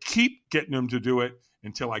going to keep getting them to do it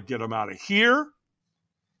until I get them out of here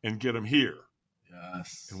and get them here.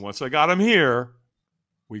 Yes. And once I got them here,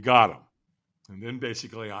 we got them. And then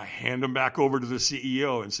basically I hand them back over to the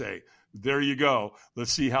CEO and say, there you go.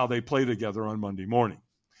 Let's see how they play together on Monday morning.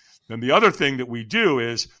 Then the other thing that we do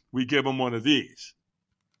is we give them one of these.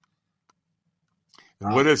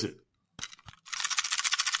 And what is it?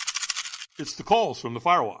 It's the calls from the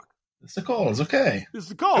Firewalk. It's the calls, okay. It's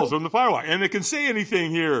the calls from the Firewalk. And it can say anything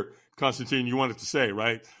here, Constantine, you want it to say,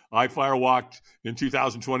 right? I firewalked in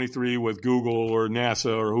 2023 with Google or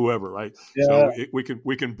NASA or whoever, right? Yeah. So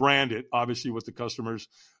we can brand it, obviously, with the customer's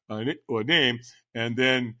name. And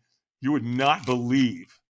then you would not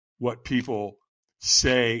believe what people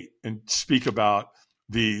say and speak about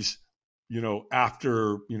these,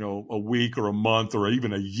 after, a week or a month or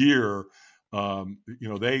even a year.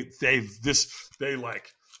 They treat it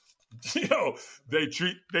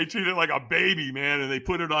like a baby, man, and they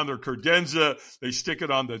put it on their credenza. They stick it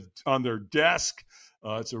on their desk.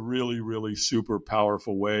 It's a really, really super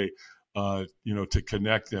powerful way, to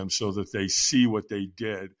connect them so that they see what they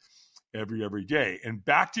did every day. And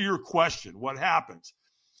back to your question, what happens?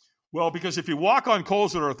 Well, because if you walk on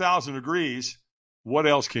coals that are 1,000 degrees, what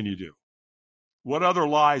else can you do? What other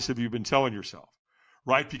lies have you been telling yourself?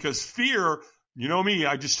 Right? Because fear, you know me,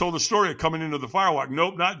 I just told the story of coming into the Firewalk.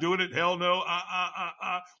 Nope, not doing it. Hell no.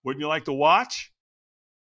 Wouldn't you like to watch?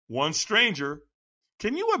 One stranger.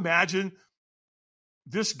 Can you imagine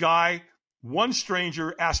this guy, one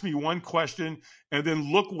stranger, asked me one question, and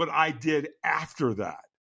then look what I did after that?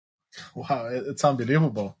 Wow, it's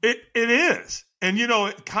unbelievable. It is. And,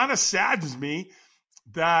 it kind of saddens me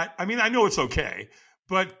that, I know it's okay,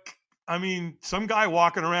 but some guy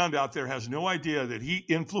walking around out there has no idea that he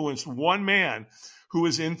influenced one man who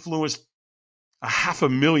has influenced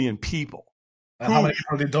 500,000 people. And how many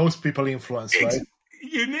people did those people influence, right?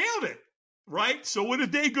 You nailed it, right? So what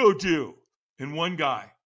did they go do in one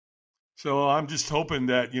guy? So I'm just hoping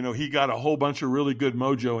that, he got a whole bunch of really good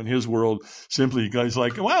mojo in his world simply because he's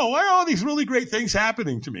like, well, why are all these really great things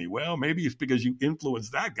happening to me? Well, maybe it's because you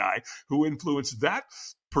influenced that guy who influenced that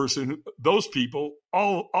person, those people,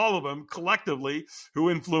 all of them collectively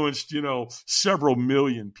who influenced, several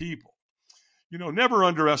million people. never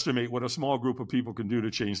underestimate what a small group of people can do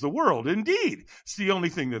to change the world. Indeed, it's the only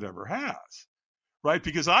thing that ever has, right?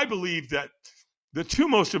 Because I believe that the two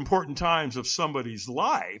most important times of somebody's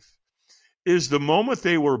life is the moment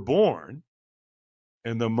they were born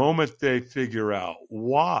and the moment they figure out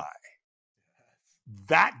why.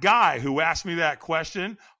 That guy who asked me that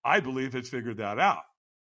question, I believe, has figured that out.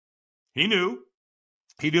 He knew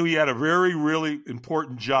he had a very, really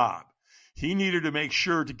important job. He needed to make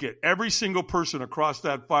sure to get every single person across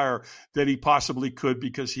that fire that he possibly could,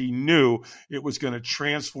 because he knew it was going to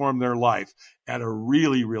transform their life at a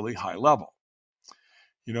really, really high level.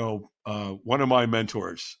 One of my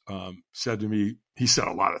mentors said to me, he said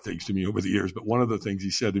a lot of things to me over the years, but one of the things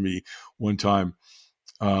he said to me one time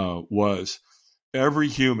was, every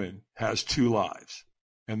human has two lives,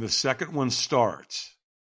 and the second one starts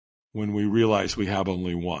when we realize we have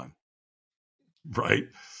only one, right?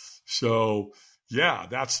 So, yeah,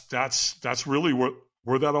 that's really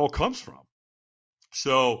where that all comes from.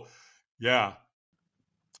 So, yeah,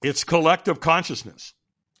 it's collective consciousness.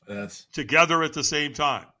 Yes. Together at the same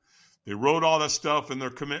time. They wrote all that stuff and their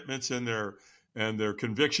commitments and their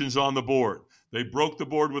convictions on the board. They broke the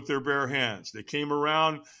board with their bare hands. They came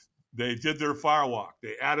around. They did their firewalk.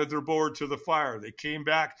 They added their board to the fire. They came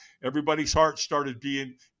back. Everybody's heart started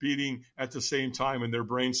beating at the same time, and their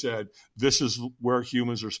brain said, this is where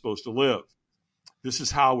humans are supposed to live. This is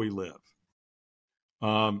how we live.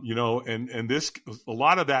 And this, a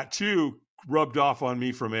lot of that too rubbed off on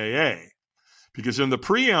me from AA, because in the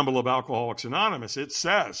preamble of Alcoholics Anonymous, it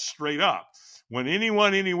says straight up, when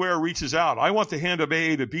anyone anywhere reaches out, I want the hand of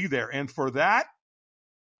AA to be there. And for that,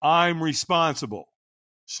 I'm responsible.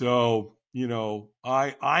 So,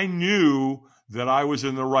 I knew that I was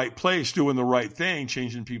in the right place, doing the right thing,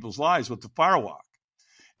 changing people's lives with the Firewalk.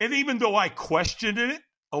 And even though I questioned it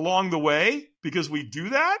along the way, because we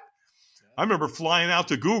do that, I remember flying out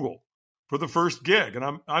to Google for the first gig,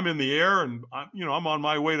 and I'm in the air, and I'm on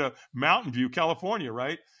my way to Mountain View, California,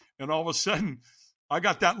 right? And all of a sudden, I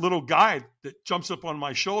got that little guy that jumps up on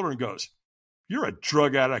my shoulder and goes, "You're a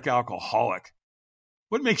drug addict alcoholic.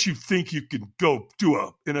 What makes you think you can go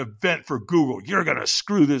do an event for Google? You're going to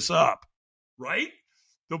screw this up," right?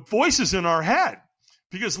 The voice is in our head,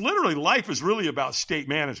 because literally life is really about state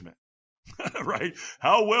management, right?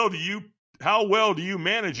 How well do you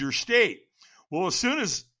manage your state? Well, as soon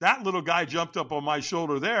as that little guy jumped up on my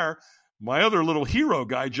shoulder there, my other little hero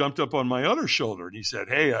guy jumped up on my other shoulder, and he said,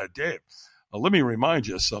 "Hey, Dave, let me remind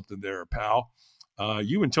you of something there, pal.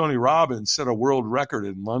 You and Tony Robbins set a world record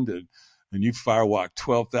in London, and you firewalked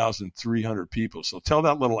 12,300 people. So tell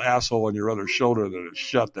that little asshole on your other shoulder that it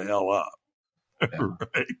shut the hell up." Yeah.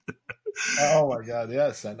 Right? Oh my God,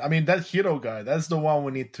 yes. And I mean, that hero guy, that's the one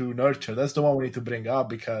we need to nurture. That's the one we need to bring up,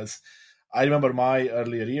 because I remember my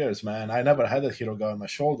earlier years, man. I never had that hero guy on my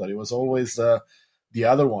shoulder. It was always the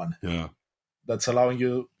other one. Yeah. That's allowing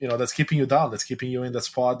you, that's keeping you down. That's keeping you in the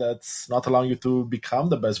spot that's not allowing you to become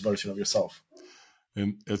the best version of yourself.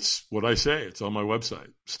 And it's what I say. It's on my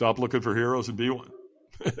website. Stop looking for heroes and be one.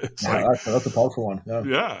 It's that's a powerful one.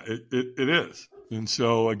 Yeah, it is. And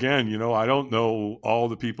so, again, I don't know all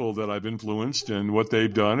the people that I've influenced and what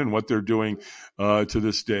they've done and what they're doing to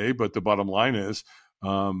this day. But the bottom line is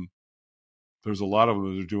there's a lot of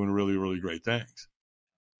them that are doing really, really great things.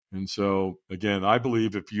 And so, again, I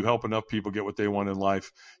believe if you help enough people get what they want in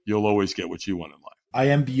life, you'll always get what you want in life. I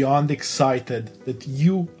am beyond excited that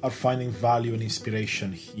you are finding value and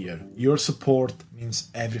inspiration here. Your support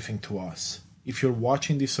means everything to us. If you're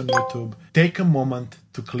watching this on YouTube, take a moment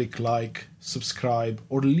to click like, subscribe,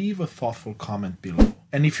 or leave a thoughtful comment below.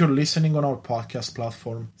 And if you're listening on our podcast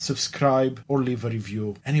platform, subscribe or leave a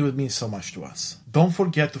review, and it would mean so much to us. Don't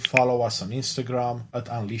forget to follow us on Instagram at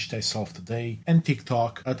Unleash Thyself Today and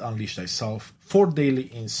TikTok at Unleash Thyself for daily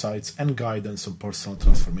insights and guidance on personal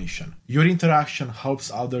transformation. Your interaction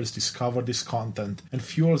helps others discover this content and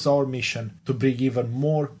fuels our mission to bring even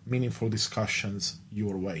more meaningful discussions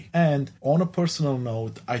your way. And on a personal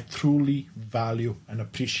note, I truly value and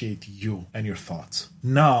appreciate you and your thoughts.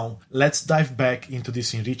 Now, let's dive back into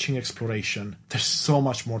this enriching exploration. There's so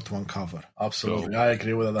much more to uncover. Absolutely. I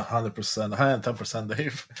agree with it 100%, 110%,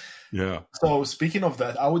 Dave. Yeah. So speaking of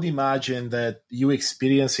that, I would imagine that you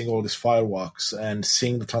experiencing all these firewalks and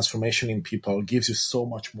seeing the transformation in people gives you so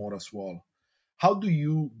much more as well. How do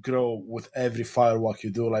you grow with every firewalk you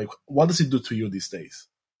do? Like, what does it do to you these days?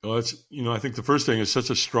 Well, it's, I think the first thing is such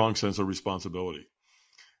a strong sense of responsibility.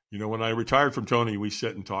 When I retired from Tony, we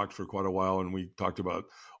sat and talked for quite a while, and we talked about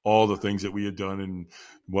all the things that we had done and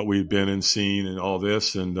what we had been and seen and all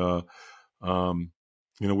this. And,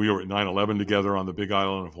 we were at 9/11 together on the Big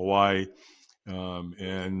Island of Hawaii.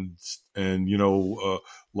 And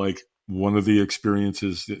like one of the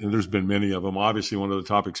experiences, and there's been many of them, obviously one of the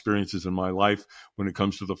top experiences in my life when it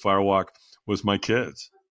comes to the Firewalk was my kids.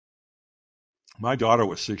 My daughter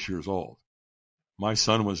was 6 years old. My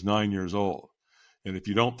son was 9 years old. And if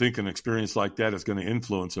you don't think an experience like that is going to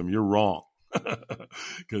influence them, you're wrong,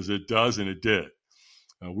 because it does, and it did.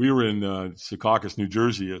 We were in Secaucus, New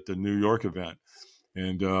Jersey at the New York event,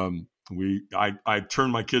 and I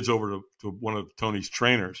turned my kids over to one of Tony's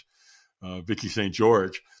trainers, Vicky St.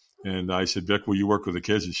 George, and I said, Vic, will you work with the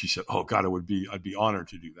kids? And she said, oh God, I'd be honored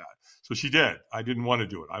to do that. So she did. I didn't want to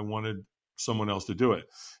do it. I wanted someone else to do it.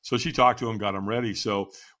 So she talked to them, got them ready.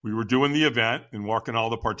 So we were doing the event and walking all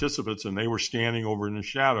the participants, and they were standing over in the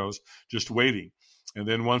shadows just waiting. And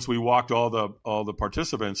then once we walked all the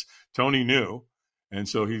participants, Tony knew. And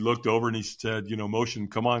so he looked over and he said, motion,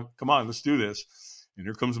 come on, let's do this. And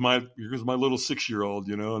here comes my little 6-year-old,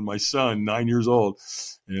 and my son, 9 years old.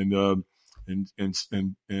 And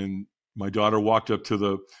my daughter walked up to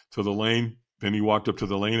the lane. Then he walked up to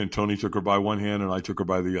the lane, and Tony took her by one hand and I took her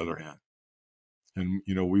by the other hand. And,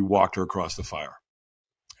 we walked her across the fire.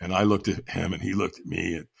 And I looked at him and he looked at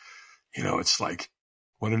me, and, it's like,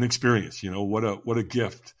 what an experience, what a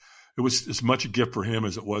gift. It was as much a gift for him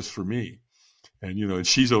as it was for me. And, and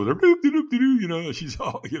she's over there, she's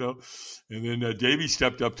all, and then Davey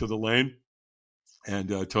stepped up to the lane,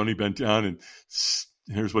 and Tony bent down, and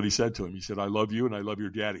here's what he said to him. He said, I love you and I love your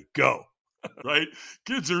daddy. Go. Right?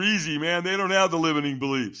 Kids are easy, man. They don't have the limiting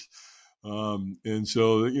beliefs. And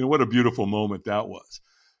so, what a beautiful moment that was.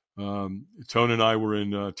 Tony and I were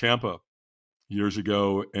in Tampa years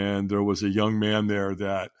ago, and there was a young man there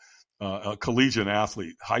that a collegiate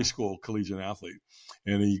athlete, high school collegiate athlete,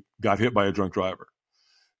 and he got hit by a drunk driver,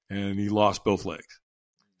 and he lost both legs.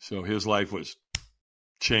 So his life was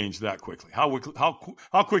changed that quickly.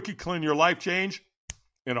 How quickly can your life change?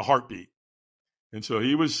 In a heartbeat. And so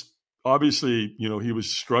he was obviously, he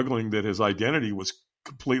was struggling that his identity was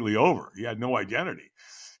completely over. He had no identity.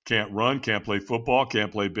 Can't run, can't play football,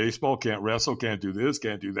 can't play baseball, can't wrestle, can't do this,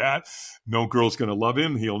 can't do that. No girl's going to love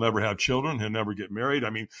him. He'll never have children. He'll never get married. I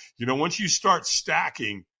mean, once you start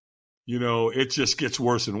stacking, it just gets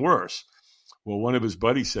worse and worse. Well, one of his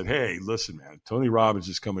buddies said, hey, listen, man, Tony Robbins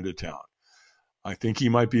is coming to town. I think he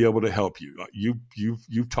might be able to help you.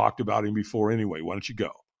 You've talked about him before anyway. Why don't you go?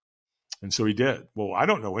 And so he did. Well, I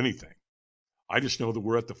don't know anything. I just know that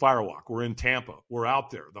we're at the Firewalk. We're in Tampa. We're out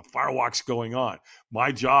there. The Firewalk's going on.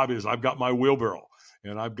 My job is I've got my wheelbarrow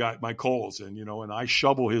and I've got my coals, and and I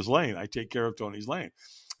shovel his lane. I take care of Tony's lane.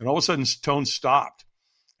 And all of a sudden, Tone stopped,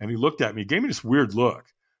 and he looked at me, gave me this weird look,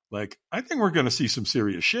 like, I think we're going to see some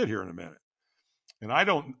serious shit here in a minute. And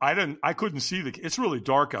I couldn't see it's really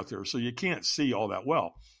dark out there, so you can't see all that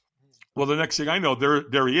well. Well, the next thing I know,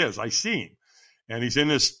 there he is. I see him. And he's in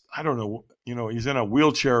this, I don't know, he's in a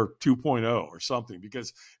wheelchair 2.0 or something,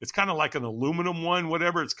 because it's kind of like an aluminum one,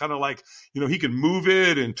 whatever. It's kind of like, he can move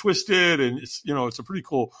it and twist it. And it's, it's a pretty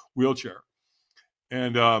cool wheelchair.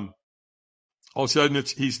 And all of a sudden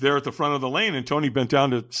he's there at the front of the lane, and Tony bent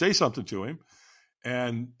down to say something to him.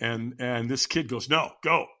 And this kid goes, no,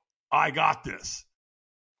 go, I got this.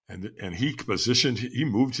 And he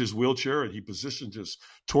moved his wheelchair and he positioned his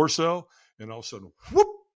torso, and all of a sudden, whoop,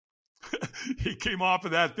 he came off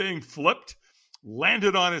of that thing, flipped,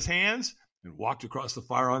 landed on his hands, and walked across the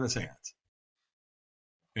fire on his hands.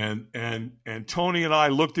 And Tony and I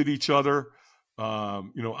looked at each other,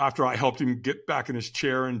 after I helped him get back in his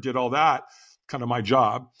chair and did all that, kind of my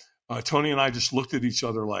job. Tony and I just looked at each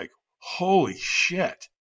other like, holy shit.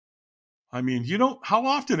 I mean, how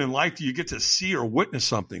often in life do you get to see or witness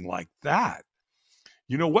something like that?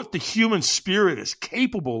 What the human spirit is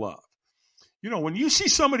capable of. When you see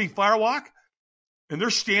somebody Firewalk and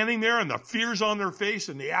they're standing there and the fear's on their face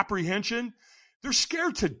and the apprehension, they're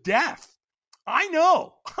scared to death. I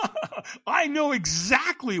know. I know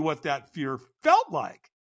exactly what that fear felt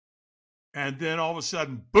like. And then all of a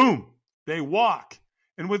sudden, boom, they walk.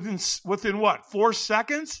 And within what, 4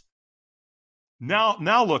 seconds?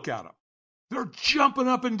 Now look at them. They're jumping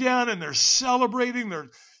up and down and they're celebrating.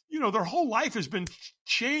 Their whole life has been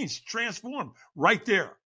changed, transformed right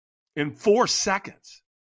there in 4 seconds.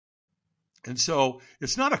 And so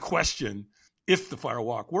it's not a question if the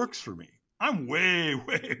Firewalk works for me. I'm way,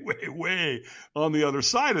 way, way, way on the other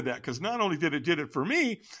side of that, because not only did it for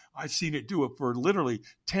me, I've seen it do it for literally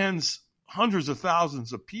tens, hundreds of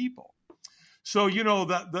thousands of people. So,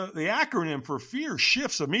 the acronym for fear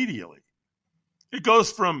shifts immediately. It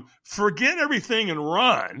goes from forget everything and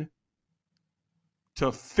run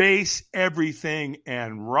to face everything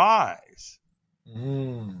and rise.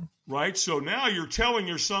 Right? So now you're telling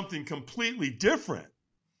yourself something completely different.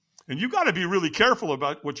 And you got to be really careful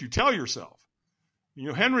about what you tell yourself.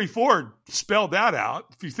 Henry Ford spelled that out.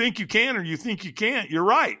 If you think you can or you think you can't, you're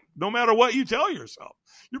right. No matter what you tell yourself.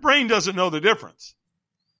 Your brain doesn't know the difference.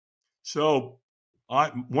 So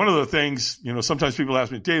one of the things, sometimes people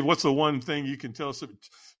ask me, Dave, what's the one thing you can tell us?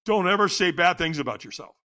 Don't ever say bad things about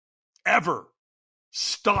yourself. Ever.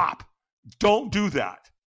 Stop. Don't do that.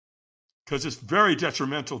 Because it's very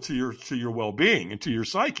detrimental to your well-being and to your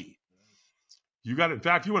psyche. In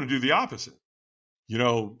fact, you want to do the opposite.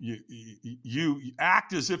 You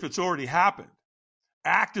act as if it's already happened.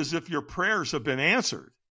 Act as if your prayers have been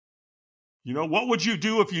answered. What would you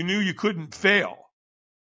do if you knew you couldn't fail?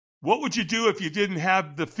 What would you do if you didn't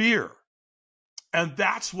have the fear? And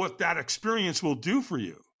that's what that experience will do for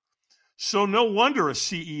you. So no wonder a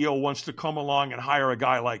CEO wants to come along and hire a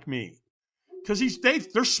guy like me. Because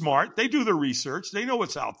they're smart. They do their research. They know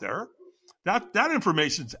what's out there. That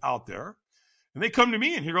information's out there. And they come to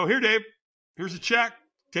me and go, here, Dave, here's a check.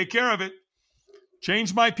 Take care of it.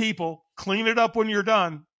 Change my people. Clean it up when you're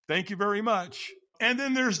done. Thank you very much. And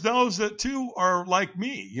then there's those that, too, are like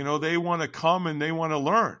me. They want to come and they want to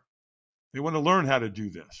learn. They want to learn how to do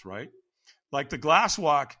this, right? Like the glass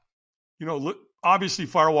walk, obviously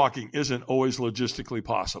firewalking isn't always logistically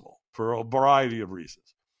possible for a variety of reasons.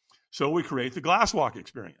 So we create the glass walk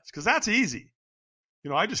experience because that's easy.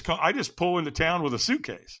 I just pull into town with a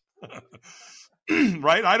suitcase.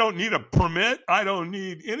 Right? I don't need a permit. I don't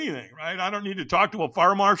need anything, right? I don't need to talk to a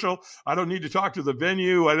fire marshal. I don't need to talk to the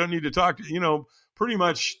venue. I don't need to talk to, pretty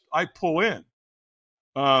much I pull in.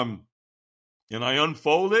 And I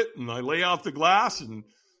unfold it and I lay out the glass and,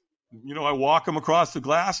 I walk them across the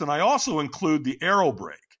glass. And I also include the arrow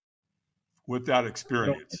break with that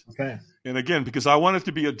experience. Okay. And again, because I want it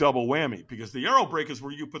to be a double whammy, because the arrow break is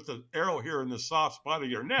where you put the arrow here in the soft spot of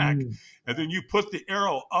your neck, and then you put the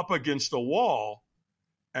arrow up against a wall,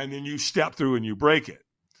 and then you step through and you break it.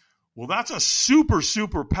 Well, that's a super,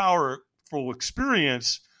 super powerful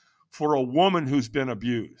experience for a woman who's been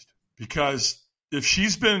abused, because if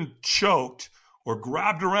she's been choked or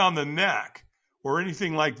grabbed around the neck or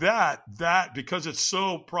anything like that, because it's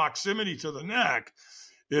so proximity to the neck,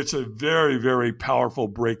 it's a very, very powerful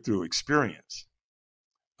breakthrough experience.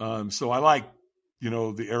 So I like,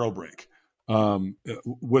 the arrow break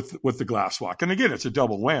with the glass walk. And again, it's a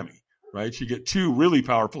double whammy, right? You get two really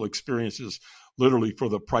powerful experiences literally for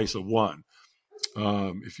the price of one,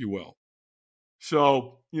 if you will.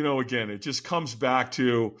 So, again, it just comes back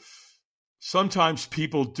to sometimes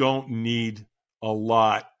people don't need a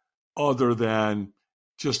lot other than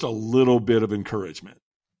just a little bit of encouragement.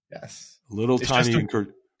 Yes. A little tiny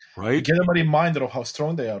encouragement. Right? Get them a reminder of how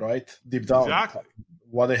strong they are, right? Deep down. Exactly.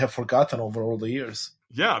 What they have forgotten over all the years.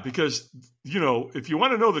 Yeah, because, if you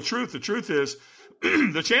want to know the truth is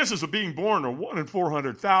the chances of being born are 1 in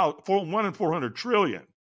 400 trillion.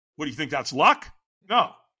 What do you think? That's luck?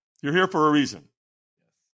 No. You're here for a reason.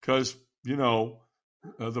 Because,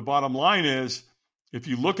 the bottom line is, if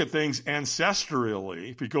you look at things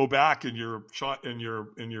ancestrally, if you go back in your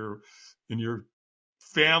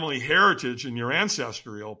family heritage and your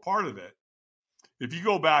ancestral part of it, if you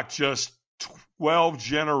go back just 12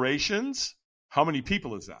 generations, how many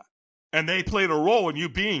people is that? And they played a role in you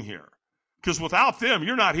being here. Because without them,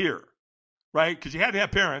 you're not here, right? Because you had to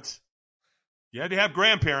have parents. You had to have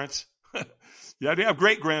grandparents. You had to have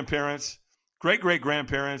great-grandparents,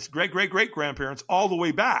 great-great-grandparents, great-great-great-grandparents, all the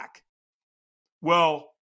way back.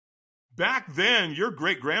 Well, back then, your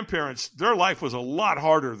great-grandparents, their life was a lot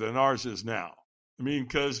harder than ours is now.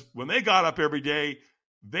 Because when they got up every day,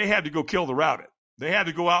 they had to go kill the rabbit. They had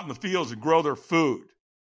to go out in the fields and grow their food.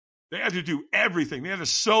 They had to do everything. They had to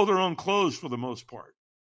sew their own clothes for the most part.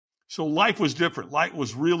 So life was different. Life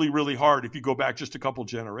was really, really hard if you go back just a couple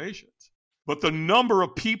generations. But the number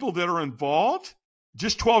of people that are involved,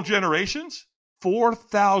 just 12 generations,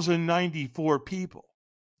 4,094 people.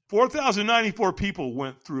 4,094 people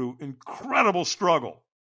went through incredible struggle,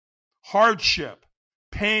 hardship,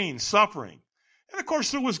 pain, suffering. And of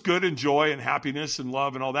course, there was good and joy and happiness and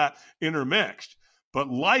love and all that intermixed. But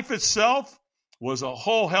life itself was a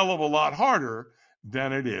whole hell of a lot harder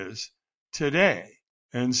than it is today.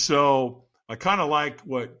 And so I kind of like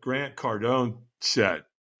what Grant Cardone said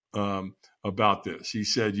about this. He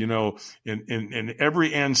said, in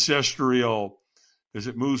every ancestral, as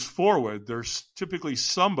it moves forward, there's typically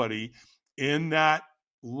somebody in that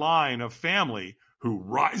line of family who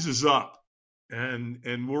rises up.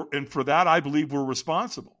 And for that, I believe we're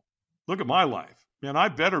responsible. Look at my life. Man, I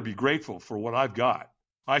better be grateful for what I've got.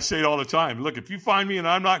 I better be grateful for what I've got. I better be grateful for what I've got. And for that, I believe we're responsible. Look at my life. Man, I better be grateful for what I've got. I better be grateful for what I've got. I say it all the time. Look, if you find me and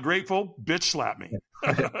I'm not grateful, bitch slap me.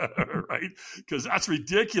 Right? Because that's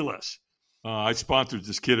ridiculous. I sponsored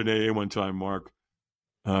this kid in AA one time, Mark,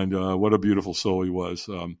 and what a beautiful soul he was.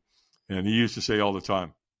 And he used to say all the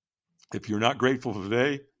time, if you're not grateful for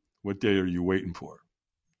today, what day are you waiting for?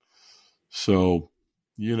 So,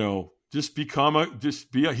 just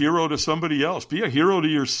be a hero to somebody else. Be a hero to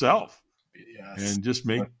yourself. Yes. And just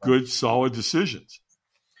make good, solid decisions.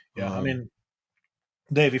 Yeah, I mean,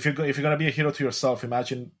 Dave, if you're going to be a hero to yourself,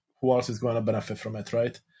 imagine who else is going to benefit from it,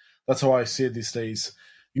 right? That's how I see it these days.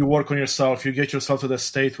 You work on yourself, you get yourself to the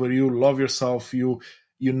state where you love yourself, you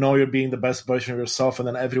know you're being the best version of yourself, and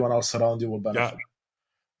then everyone else around you will benefit.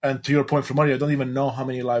 Yeah. And to your point from earlier, I don't even know how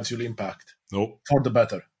many lives you'll impact. Nope. For the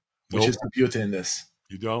better, which is the beauty in this.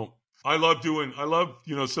 You don't. I love,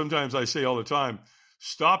 sometimes I say all the time,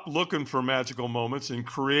 stop looking for magical moments and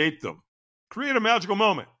create them. Create a magical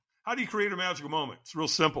moment. How do you create a magical moment? It's real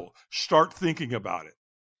simple. Start thinking about it.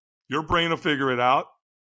 Your brain will figure it out.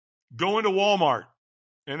 Go into Walmart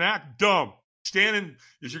and act dumb. Standing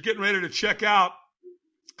as you're getting ready to check out,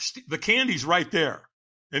 the candy's right there.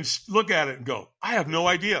 And look at it and go, I have no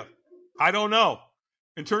idea. I don't know.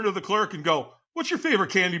 And turn to the clerk and go, what's your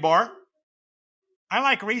favorite candy bar? I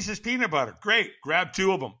like Reese's peanut butter. Great. Grab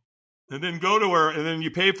 2 of them. And then go to her, and then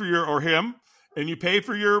you pay for him, and you pay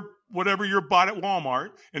for your whatever you bought at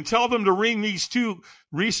Walmart, and tell them to ring these 2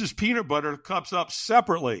 Reese's peanut butter cups up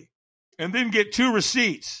separately, and then get 2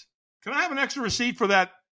 receipts. Can I have an extra receipt for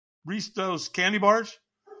those candy bars?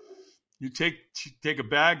 You take a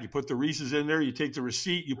bag, you put the Reese's in there, you take the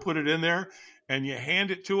receipt, you put it in there, and you hand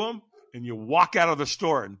it to them, and you walk out of the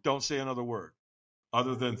store and don't say another word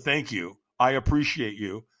other than thank you. I appreciate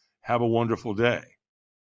you. Have a wonderful day.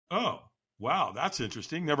 Oh, wow, that's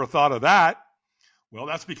interesting. Never thought of that. Well,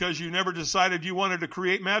 that's because you never decided you wanted to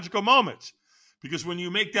create magical moments. Because when you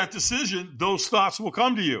make that decision, those thoughts will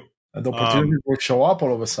come to you. And the opportunity will show up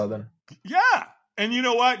all of a sudden. Yeah. And you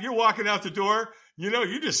know what? You're walking out the door,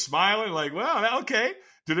 you're just smiling like, well, okay.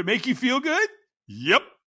 Did it make you feel good? Yep.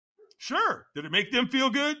 Sure. Did it make them feel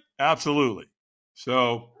good? Absolutely.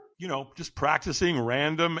 So, just practicing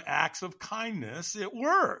random acts of kindness, it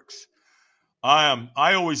works.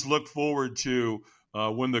 I always look forward to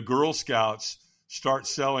when the Girl Scouts start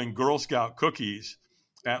selling Girl Scout cookies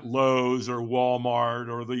at Lowe's or Walmart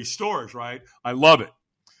or these stores, right? I love it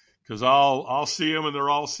because I'll see them and they're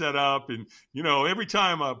all set up. And, every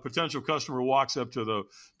time a potential customer walks up to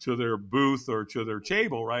their booth or to their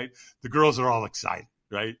table, right, the girls are all excited,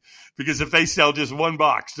 right? Because if they sell just 1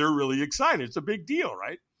 box, they're really excited. It's a big deal,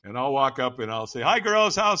 right? And I'll walk up and I'll say, hi,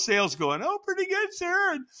 girls, how's sales going? Oh, pretty good,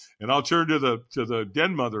 sir. And I'll turn to the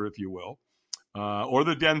den mother, if you will. Or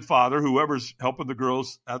the den father, whoever's helping the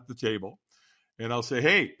girls at the table. And I'll say,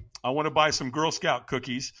 hey, I want to buy some Girl Scout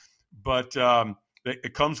cookies, but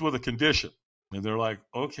it comes with a condition. And they're like,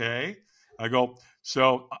 okay. I go,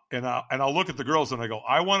 so, and I'll look at the girls and I go,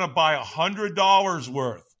 I want to buy $100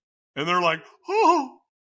 worth. And they're like, oh,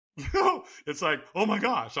 it's like, oh my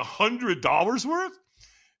gosh, $100 worth?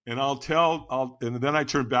 And and then I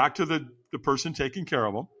turn back to the person taking care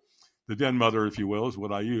of them. The den mother, if you will, is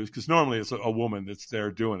what I use, because normally it's a woman that's there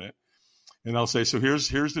doing it. And I'll say, so here's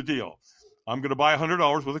the deal. I'm going to buy $100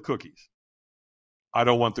 worth of cookies. I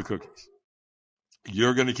don't want the cookies.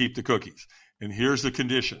 You're going to keep the cookies. And here's the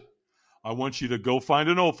condition. I want you to go find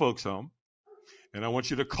an old folks home, and I want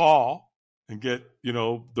you to call and get,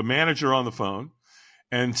 the manager on the phone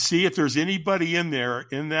and see if there's anybody in there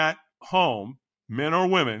in that home, men or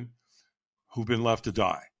women, who've been left to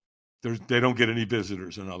die. They don't get any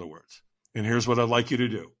visitors, in other words. And here's what I'd like you to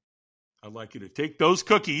do. I'd like you to take those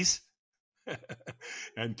cookies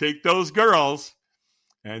and take those girls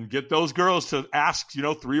and get those girls to ask,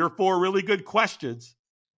 3 or 4 really good questions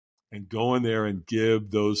and go in there and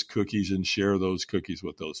give those cookies and share those cookies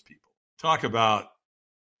with those people. Talk about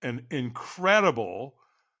an incredible,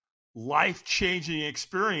 life-changing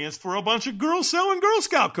experience for a bunch of girls selling Girl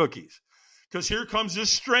Scout cookies. Because here comes this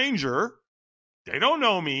stranger. They don't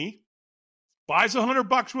know me. Buys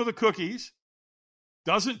 $100 worth of cookies,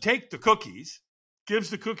 doesn't take the cookies, gives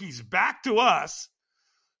the cookies back to us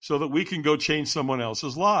so that we can go change someone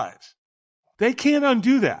else's lives. They can't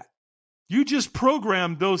undo that. You just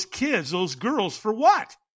programmed those kids, those girls, for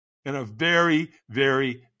what? In a very,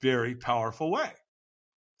 very, very powerful way,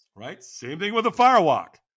 right? Same thing with a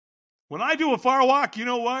Firewalk. When I do a Firewalk, you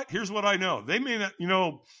know what? Here's what I know. They may not,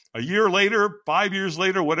 a year later, 5 years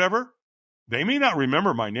later, whatever, they may not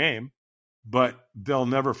remember my name, but they'll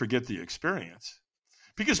never forget the experience.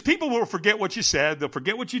 Because people will forget what you said, they'll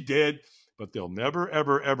forget what you did, but they'll never,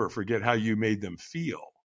 ever, ever forget how you made them feel.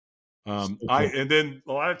 And then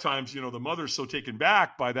a lot of times, the mother's so taken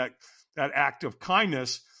back by that act of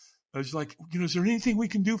kindness. I was like, is there anything we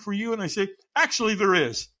can do for you? And I say, actually, there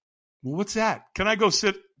is. Well, what's that? Can I go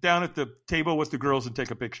sit down at the table with the girls and take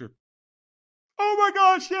a picture? Oh my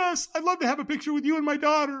gosh, yes. I'd love to have a picture with you and my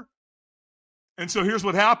daughter. And so here's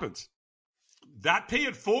what happens. That pay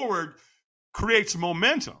it forward creates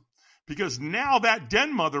momentum, because now that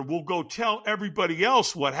den mother will go tell everybody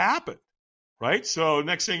else what happened, right? So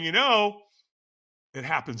next thing you know, it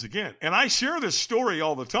happens again. And I share this story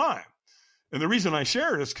all the time. And the reason I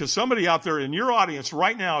share it is because somebody out there in your audience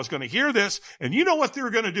right now is going to hear this, and you know what they're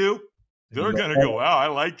going to do? They're going to go, wow, I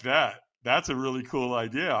like that. That's a really cool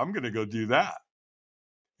idea. I'm going to go do that.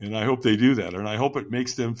 And I hope they do that. And I hope it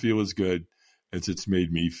makes them feel as good as it's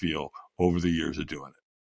made me feel over the years of doing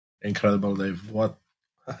it. Incredible, Dave. What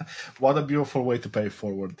a beautiful way to pay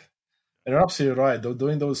forward. And you're absolutely right.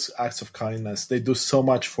 Doing those acts of kindness, they do so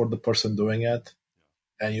much for the person doing it.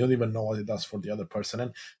 And you don't even know what it does for the other person.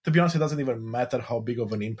 And to be honest, it doesn't even matter how big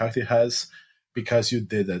of an impact it has, because you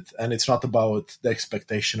did it. And it's not about the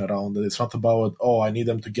expectation around it. It's not about, I need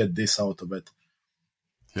them to get this out of it.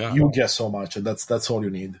 Yeah. You get so much, and that's all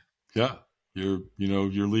you need. Yeah. You're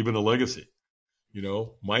leaving a legacy.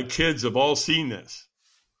 My kids have all seen this.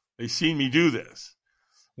 They've seen me do this.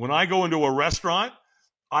 When I go into a restaurant,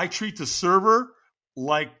 I treat the server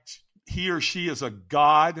like he or she is a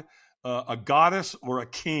god, a goddess, or a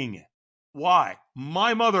king. Why?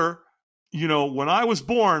 My mother, when I was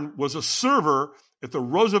born, was a server at the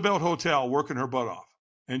Roosevelt Hotel working her butt off.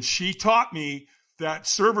 And she taught me that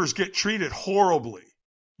servers get treated horribly.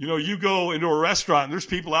 You go into a restaurant and there's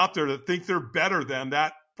people out there that think they're better than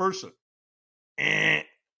that person.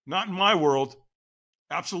 Not in my world.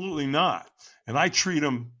 Absolutely not. And I treat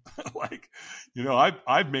them like,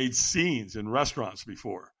 I've made scenes in restaurants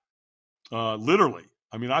before. Literally.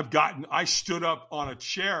 I mean, I stood up on a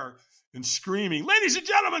chair and screaming, ladies and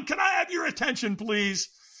gentlemen, can I have your attention, please?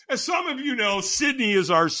 As some of you know, Sydney is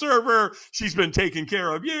our server. She's been taking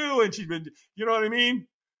care of you, and she's been, you know what I mean?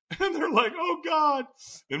 And they're like, oh, God.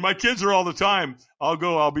 And my kids are all the time.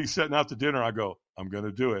 I'll be setting out to dinner. I go, I'm going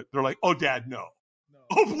to do it. They're like, oh, Dad, no.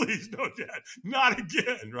 Oh, please, no, Dad. Not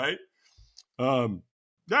again, right?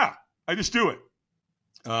 Yeah, I just do it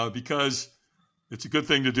because it's a good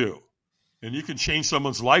thing to do. And you can change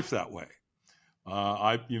someone's life that way.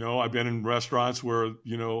 I've been in restaurants where,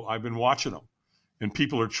 I've been watching them and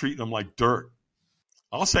people are treating them like dirt.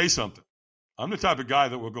 I'll say something. I'm the type of guy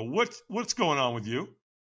that will go, what's going on with you?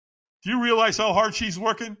 Do you realize how hard she's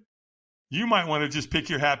working? You might want to just pick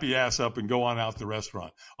your happy ass up and go on out to the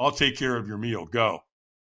restaurant. I'll take care of your meal. Go.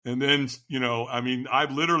 And then,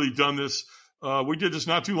 I've literally done this. We did this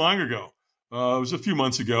not too long ago. It was a few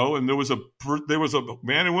months ago, and there was a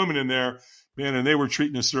man and woman in there, man, and they were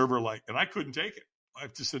treating the server like, and I couldn't take it. I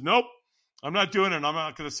just said, nope, I'm not doing it. I'm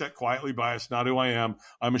not going to sit quietly by. It's not who I am.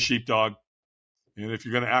 I'm a sheepdog. And if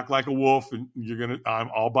you're going to act like a wolf, and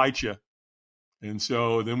I'll bite you. And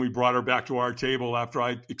so then we brought her back to our table after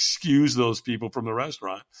I excused those people from the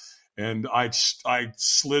restaurant, and I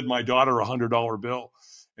slid my daughter $100 bill.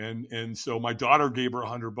 And so my daughter gave her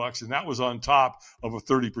 $100, and that was on top of a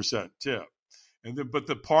 30% tip. But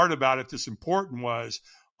the part about it that's important was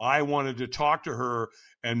I wanted to talk to her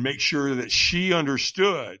and make sure that she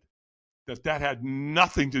understood that had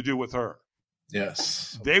nothing to do with her.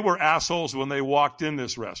 Yes. They were assholes when they walked in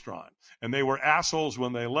this restaurant, and they were assholes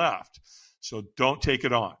when they left. So don't take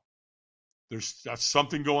it on. That's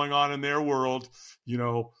something going on in their world,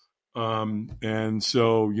 and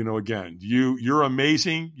so, again, you're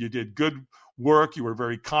amazing. You did good work. You were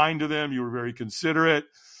very kind to them. You were very considerate.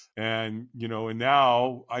 And, and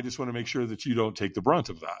now I just want to make sure that you don't take the brunt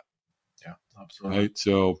of that. Yeah, absolutely. Right.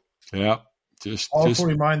 So, yeah, just a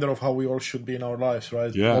reminder of how we all should be in our lives,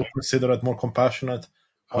 right? Yeah. More considerate, more compassionate.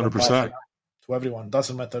 100%. To everyone.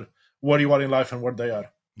 Doesn't matter where you are in life and where they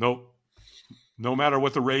are. Nope. No matter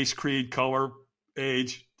what the race, creed, color,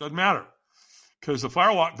 age, doesn't matter. Because the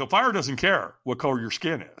fire doesn't care what color your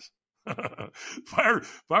skin is.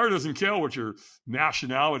 Fire doesn't care what your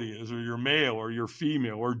nationality is, or your male, or your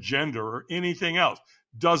female, or gender, or anything else.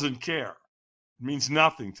 Doesn't care. It means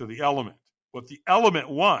nothing to the element. What the element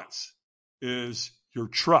wants is your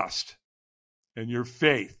trust and your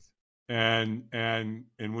faith. And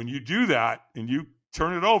when you do that and you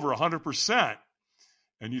turn it over 100%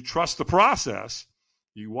 and you trust the process,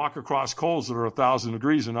 you walk across coals that are 1,000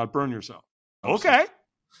 degrees and not burn yourself. Okay.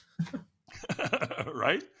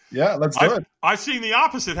 Right? Yeah, let's do it. I've seen the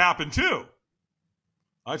opposite happen too.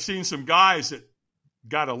 I've seen some guys that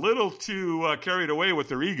got a little too carried away with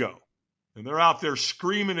their ego. And they're out there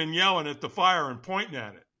screaming and yelling at the fire and pointing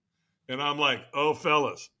at it. And I'm like, oh,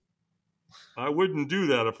 fellas, I wouldn't do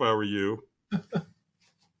that if I were you.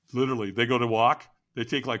 Literally, they go to walk. They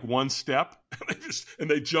take like one step and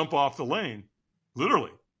they jump off the lane.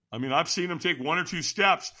 Literally. I mean, I've seen them take one or two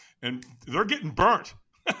steps and they're getting burnt.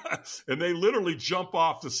 And they literally jump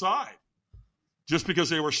off the side just because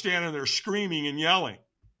they were standing there screaming and yelling.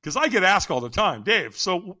 Because I get asked all the time, Dave,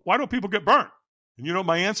 so why don't people get burnt? And you know what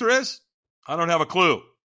my answer is? I don't have a clue.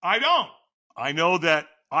 I don't. I know that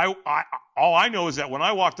all I know is that when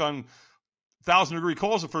I walked on 1,000-degree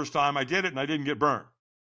coals the first time, I did it and I didn't get burned.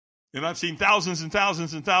 And I've seen thousands and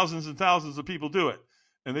thousands and thousands and thousands of people do it,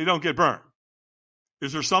 and they don't get burned.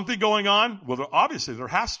 Is there something going on? Well, obviously there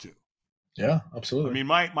has to. Yeah, absolutely. I mean,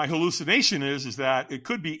 my hallucination is that it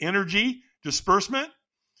could be energy disbursement,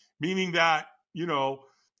 meaning that,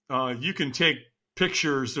 you can take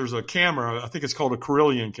pictures. There's a camera, I think it's called a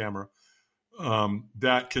Carillion camera,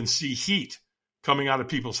 that can see heat coming out of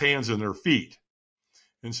people's hands and their feet.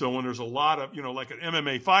 And so when there's a lot of, like an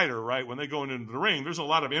MMA fighter, right, when they go into the ring, there's a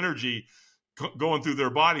lot of energy going through their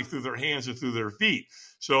body, through their hands and through their feet.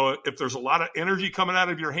 So if there's a lot of energy coming out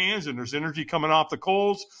of your hands and there's energy coming off the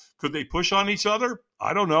coals, could they push on each other?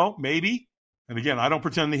 I don't know. Maybe. And again, I don't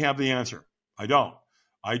pretend to have the answer. I don't.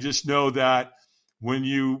 I just know that when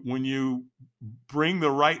you bring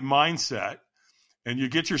the right mindset and you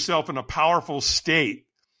get yourself in a powerful state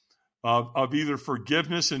of either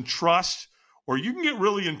forgiveness and trust, or you can get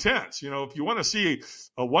really intense. If you want to see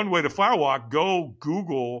a one way to Firewalk, go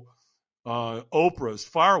Google Oprah's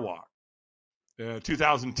Firewalk,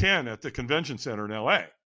 2010 at the convention center in LA.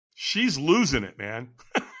 She's losing it, man.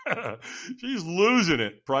 She's losing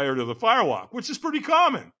it prior to the Firewalk, which is pretty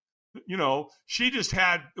common. She just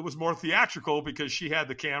it was more theatrical because she had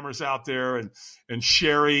the cameras out there and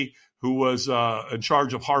Sherry, who was in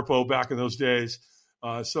charge of Harpo back in those days.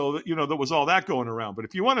 So that, there was all that going around. But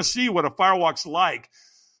if you want to see what a Firewalk's like,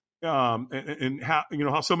 and how,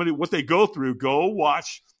 what they go through, go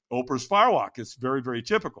watch Oprah's Firewalk. It's very, very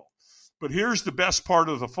typical. But here's the best part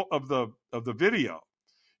of the video.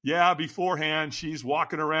 Yeah, beforehand, she's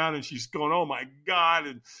walking around and she's going, oh my God,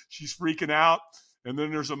 and she's freaking out. And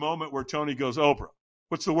then there's a moment where Tony goes, Oprah,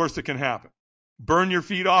 what's the worst that can happen? Burn your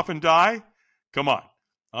feet off and die? Come on.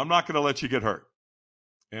 I'm not going to let you get hurt.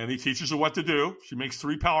 And he teaches her what to do. She makes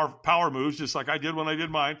 3 power moves, just like I did when I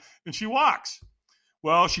did mine, and she walks.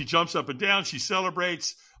 Well, she jumps up and down. She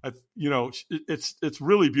celebrates. It's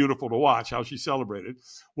really beautiful to watch how she celebrated.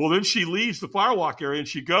 Well, then she leaves the Firewalk area and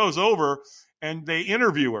she goes over and they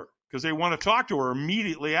interview her because they want to talk to her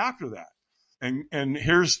immediately after that. And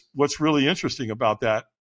here's what's really interesting about that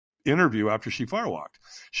interview after she Firewalked.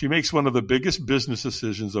 She makes one of the biggest business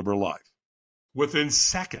decisions of her life. Within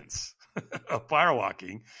seconds of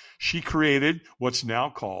Firewalking, she created what's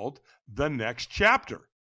now called the next chapter.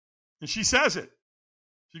 And she says it.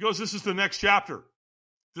 She goes, this is the next chapter.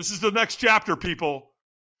 This is the next chapter, people.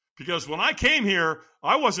 Because when I came here,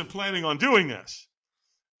 I wasn't planning on doing this.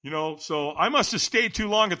 So I must have stayed too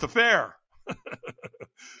long at the fair.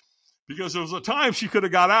 Because there was a time she could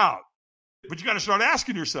have got out. But you got to start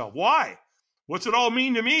asking yourself, why? What's it all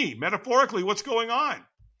mean to me? Metaphorically, what's going on?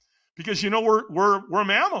 Because, we're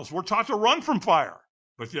mammals. We're taught to run from fire.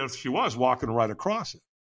 But yes, she was walking right across it.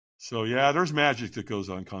 So, yeah, there's magic that goes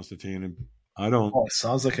on, Constantine. And I don't. Oh, it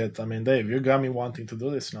sounds like it. I mean, Dave, you got me wanting to do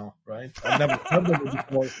this now, right? I've never heard of it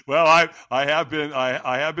before. Well, I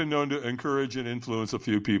have been known to encourage and influence a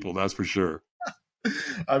few people. That's for sure.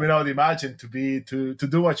 I mean, I would imagine to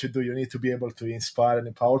do what you do, you need to be able to inspire and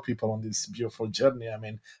empower people on this beautiful journey. I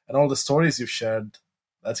mean, and all the stories you've shared,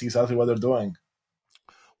 that's exactly what they're doing.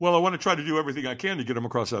 Well, I want to try to do everything I can to get them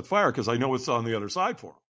across that fire because I know what's on the other side for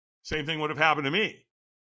them. Same thing would have happened to me,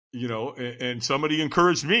 and somebody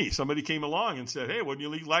encouraged me. Somebody came along and said, hey, wouldn't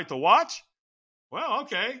you like to watch? Well,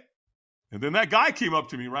 okay. And then that guy came up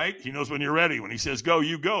to me, right? He knows when you're ready. When he says, go,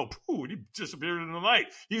 you go. Pooh, and he disappeared in the night.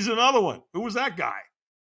 He's another one. Who was that guy?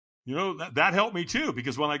 That helped me too,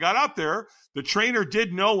 because when I got up there, the trainer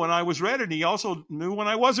did know when I was ready, and he also knew when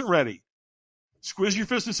I wasn't ready. Squeeze your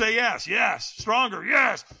fist and say yes, yes, stronger,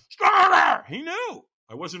 yes, stronger. He knew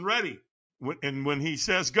I wasn't ready. And when he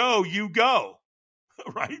says go, you go.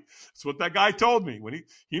 Right? That's what that guy told me. When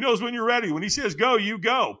he knows when you're ready. When he says go, you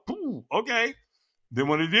go. Pooh, okay. Then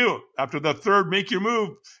what do you do? After the third, make your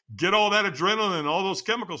move, get all that adrenaline and all those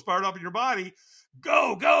chemicals fired up in your body.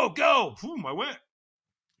 Go, go, go. Boom, I went.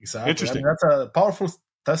 Exactly. Interesting. I mean, that's a powerful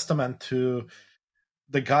testament to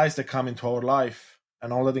the guys that come into our life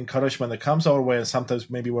and all that encouragement that comes our way. And sometimes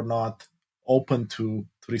maybe we're not open to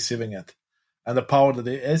receiving it. And the power that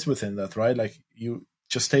is within that, right? Like you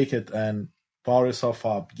just take it and power yourself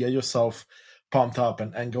up, get yourself pumped up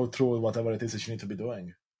and go through with whatever it is that you need to be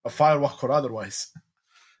doing, a firewalk or otherwise.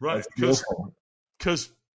 Right. Because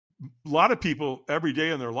a lot of people every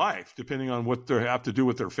day in their life, depending on what they have to do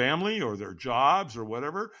with their family or their jobs or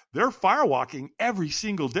whatever, they're firewalking every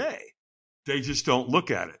single day. They just don't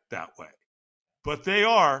look at it that way. But they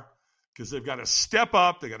are, because they've got to step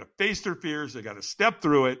up. They got to face their fears. They got to step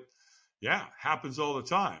through it. Yeah, happens all the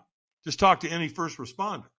time. Just talk to any first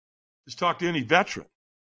responder. Just talk to any veteran.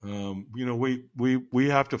 We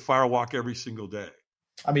have to firewalk every single day.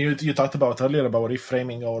 I mean, you talked about earlier about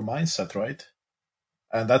reframing our mindset, right?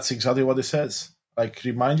 And that's exactly what it says. Like,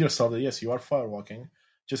 remind yourself that, yes, you are firewalking.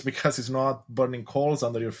 Just because it's not burning coals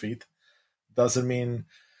under your feet doesn't mean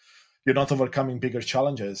you're not overcoming bigger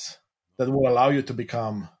challenges that will allow you to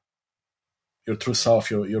become your true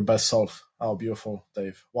self, your best self. Oh, beautiful,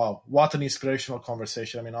 Dave. Wow. What an inspirational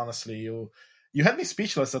conversation. I mean, honestly, you had me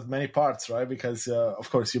speechless at many parts, right? Because, of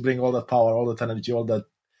course, you bring all that power, all that energy, all that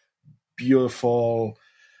beautiful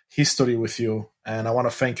history with you. And I want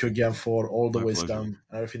to thank you again for all the wisdom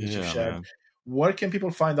and everything that you've shared. Man. Where can people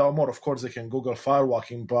find out more? Of course, they can Google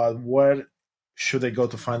firewalking, but where should they go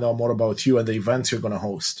to find out more about you and the events you're going to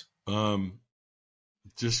host?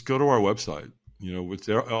 Just go to our website. It's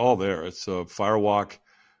all there. It's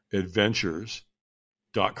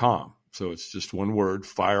firewalkadventures.com. So it's just one word,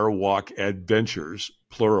 firewalkadventures,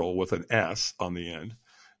 plural with an S on the end,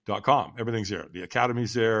 .com. Everything's there. The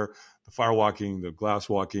academy's there, the firewalking, the glass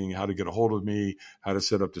walking, how to get a hold of me, how to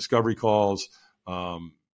set up discovery calls.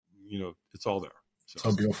 It's all there.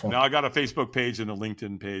 So beautiful. Now I got a Facebook page and a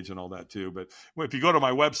LinkedIn page and all that too. But if you go to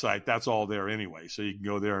my website, that's all there anyway. So you can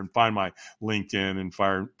go there and find my LinkedIn and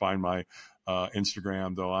find my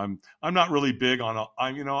Instagram. Though I'm not really big on.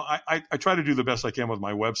 I try to do the best I can with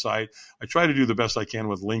my website. I try to do the best I can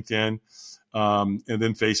with LinkedIn, and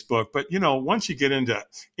then Facebook. But once you get into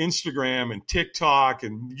Instagram and TikTok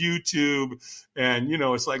and YouTube, and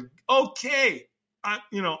it's like, okay,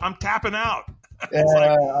 I'm tapping out.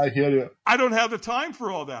 Yeah, I hear you. I don't have the time for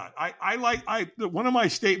all that. One of my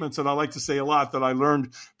statements that I like to say a lot that I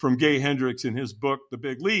learned from Gay Hendricks in his book, The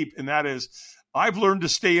Big Leap, and that is, I've learned to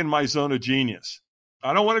stay in my zone of genius.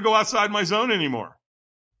 I don't want to go outside my zone anymore.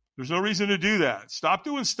 There's no reason to do that. Stop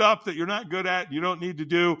doing stuff that you're not good at, you don't need to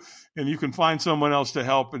do, and you can find someone else to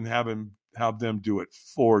help and have them do it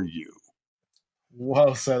for you.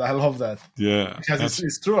 Well said. I love that. Yeah. Because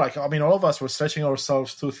it's true. Like, I mean, all of us, we're stretching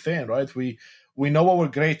ourselves too thin, right? We know what we're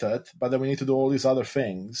great at, but then we need to do all these other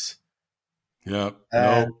things. Yeah.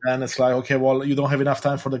 And it's like, okay, well, you don't have enough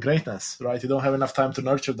time for the greatness, right? You don't have enough time to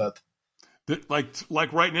nurture that.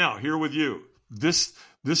 Like right now, here with you. This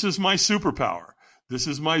is my superpower. This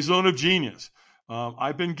is my zone of genius.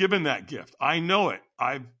 I've been given that gift. I know it.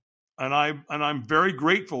 I'm very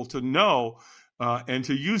grateful to know and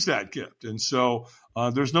to use that gift. And so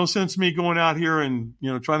there's no sense me going out here and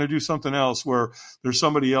trying to do something else where there's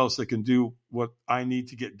somebody else that can do what I need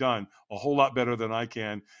to get done a whole lot better than I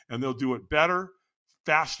can, and they'll do it better,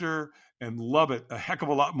 faster, and love it a heck of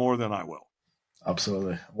a lot more than I will.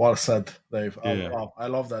 Absolutely. Well said, Dave. Yeah. Oh, wow. I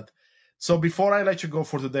love that. So before I let you go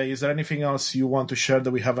for today, is there anything else you want to share that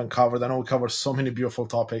we haven't covered? I know we covered so many beautiful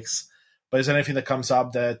topics, but is there anything that comes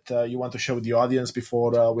up that you want to share with the audience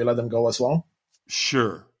before we let them go as well?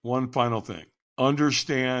 Sure. One final thing.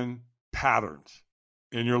 Understand patterns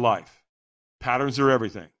in your life. Patterns are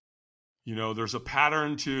everything. There's a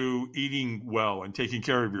pattern to eating well and taking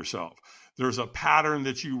care of yourself. There's a pattern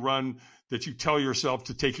that you run, that you tell yourself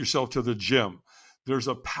to take yourself to the gym. There's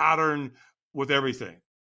a pattern with everything.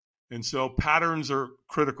 And so patterns are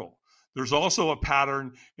critical. There's also a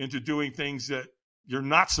pattern into doing things that you're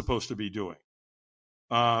not supposed to be doing.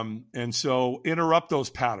 And so interrupt those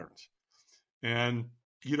patterns. And,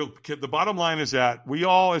 the bottom line is that we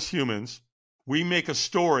all, as humans, we make a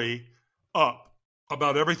story up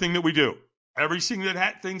about everything that we do. Everything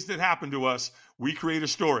things that happen to us, we create a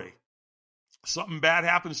story. Something bad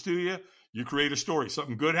happens to you, you create a story.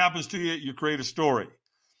 Something good happens to you, you create a story.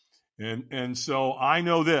 And so I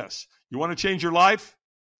know this. You want to change your life?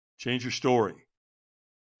 Change your story.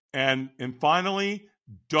 And finally,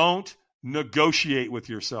 don't negotiate with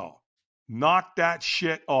yourself. Knock that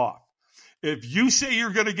shit off. If you say you're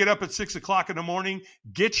going to get up at 6 o'clock in the morning,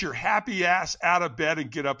 get your happy ass out of bed and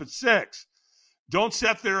get up at 6. Don't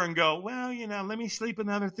sit there and go, well, let me sleep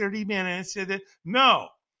another 30 minutes. No.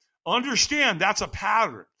 Understand that's a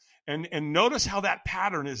pattern. And notice how that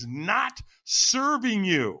pattern is not serving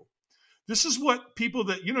you. This is what people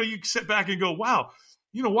that, you sit back and go, wow,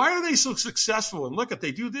 why are they so successful? And look,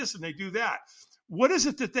 they do this and they do that. What is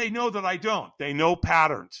it that they know that I don't? They know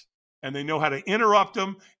patterns. and they know how to interrupt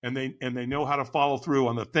them, and they know how to follow through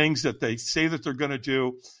on the things that they say that they're going to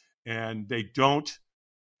do, and they don't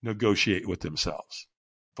negotiate with themselves.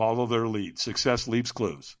 Follow their lead. Success leaves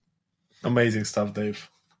clues. Amazing stuff, Dave.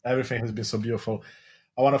 Everything has been so beautiful.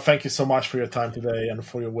 I want to thank you so much for your time today and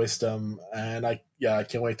for your wisdom. And I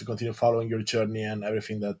can't wait to continue following your journey and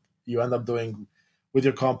everything that you end up doing with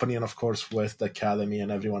your company and, of course, with the Academy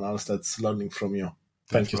and everyone else that's learning from you.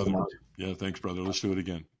 Thank you so much. Yeah, thanks, brother. Let's do it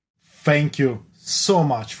again. Thank you so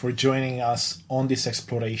much for joining us on this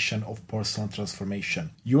exploration of personal transformation.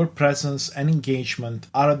 Your presence and engagement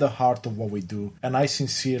are at the heart of what we do, and I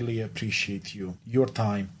sincerely appreciate you, your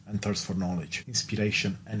time, and thirst for knowledge,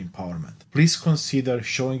 inspiration, and empowerment. Please consider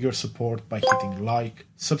showing your support by hitting like,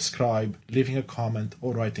 subscribe, leaving a comment,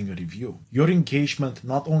 or writing a review. Your engagement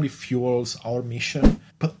not only fuels our mission,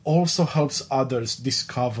 but also helps others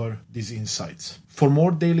discover these insights. For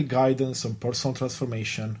more daily guidance on personal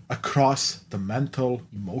transformation across the mental,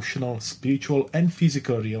 emotional, spiritual, and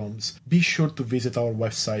physical realms, be sure to visit our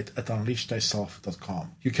website at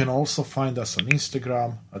unleashthyself.com. You can also find us on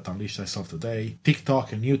Instagram at Unleash Thyself Today,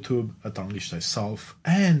 TikTok and YouTube at Unleash Thyself,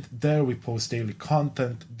 and there we post daily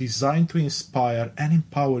content designed to inspire and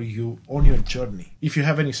empower you on your journey. If you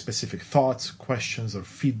have any specific thoughts, questions, or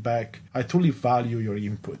feedback, I truly value your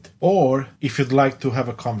input. Or if you'd like to have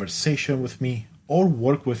a conversation with me or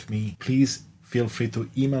work with me, please feel free to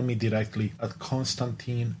email me directly at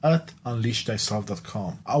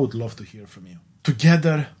Konstantin@unleashthyself.com. I would love to hear from you.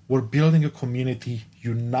 Together, we're building a community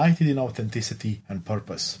united in authenticity and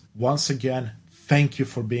purpose. Once again, thank you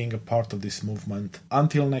for being a part of this movement.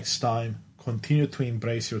 Until next time, continue to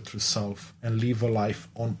embrace your true self and live a life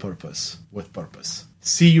on purpose, with purpose.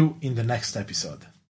 See you in the next episode.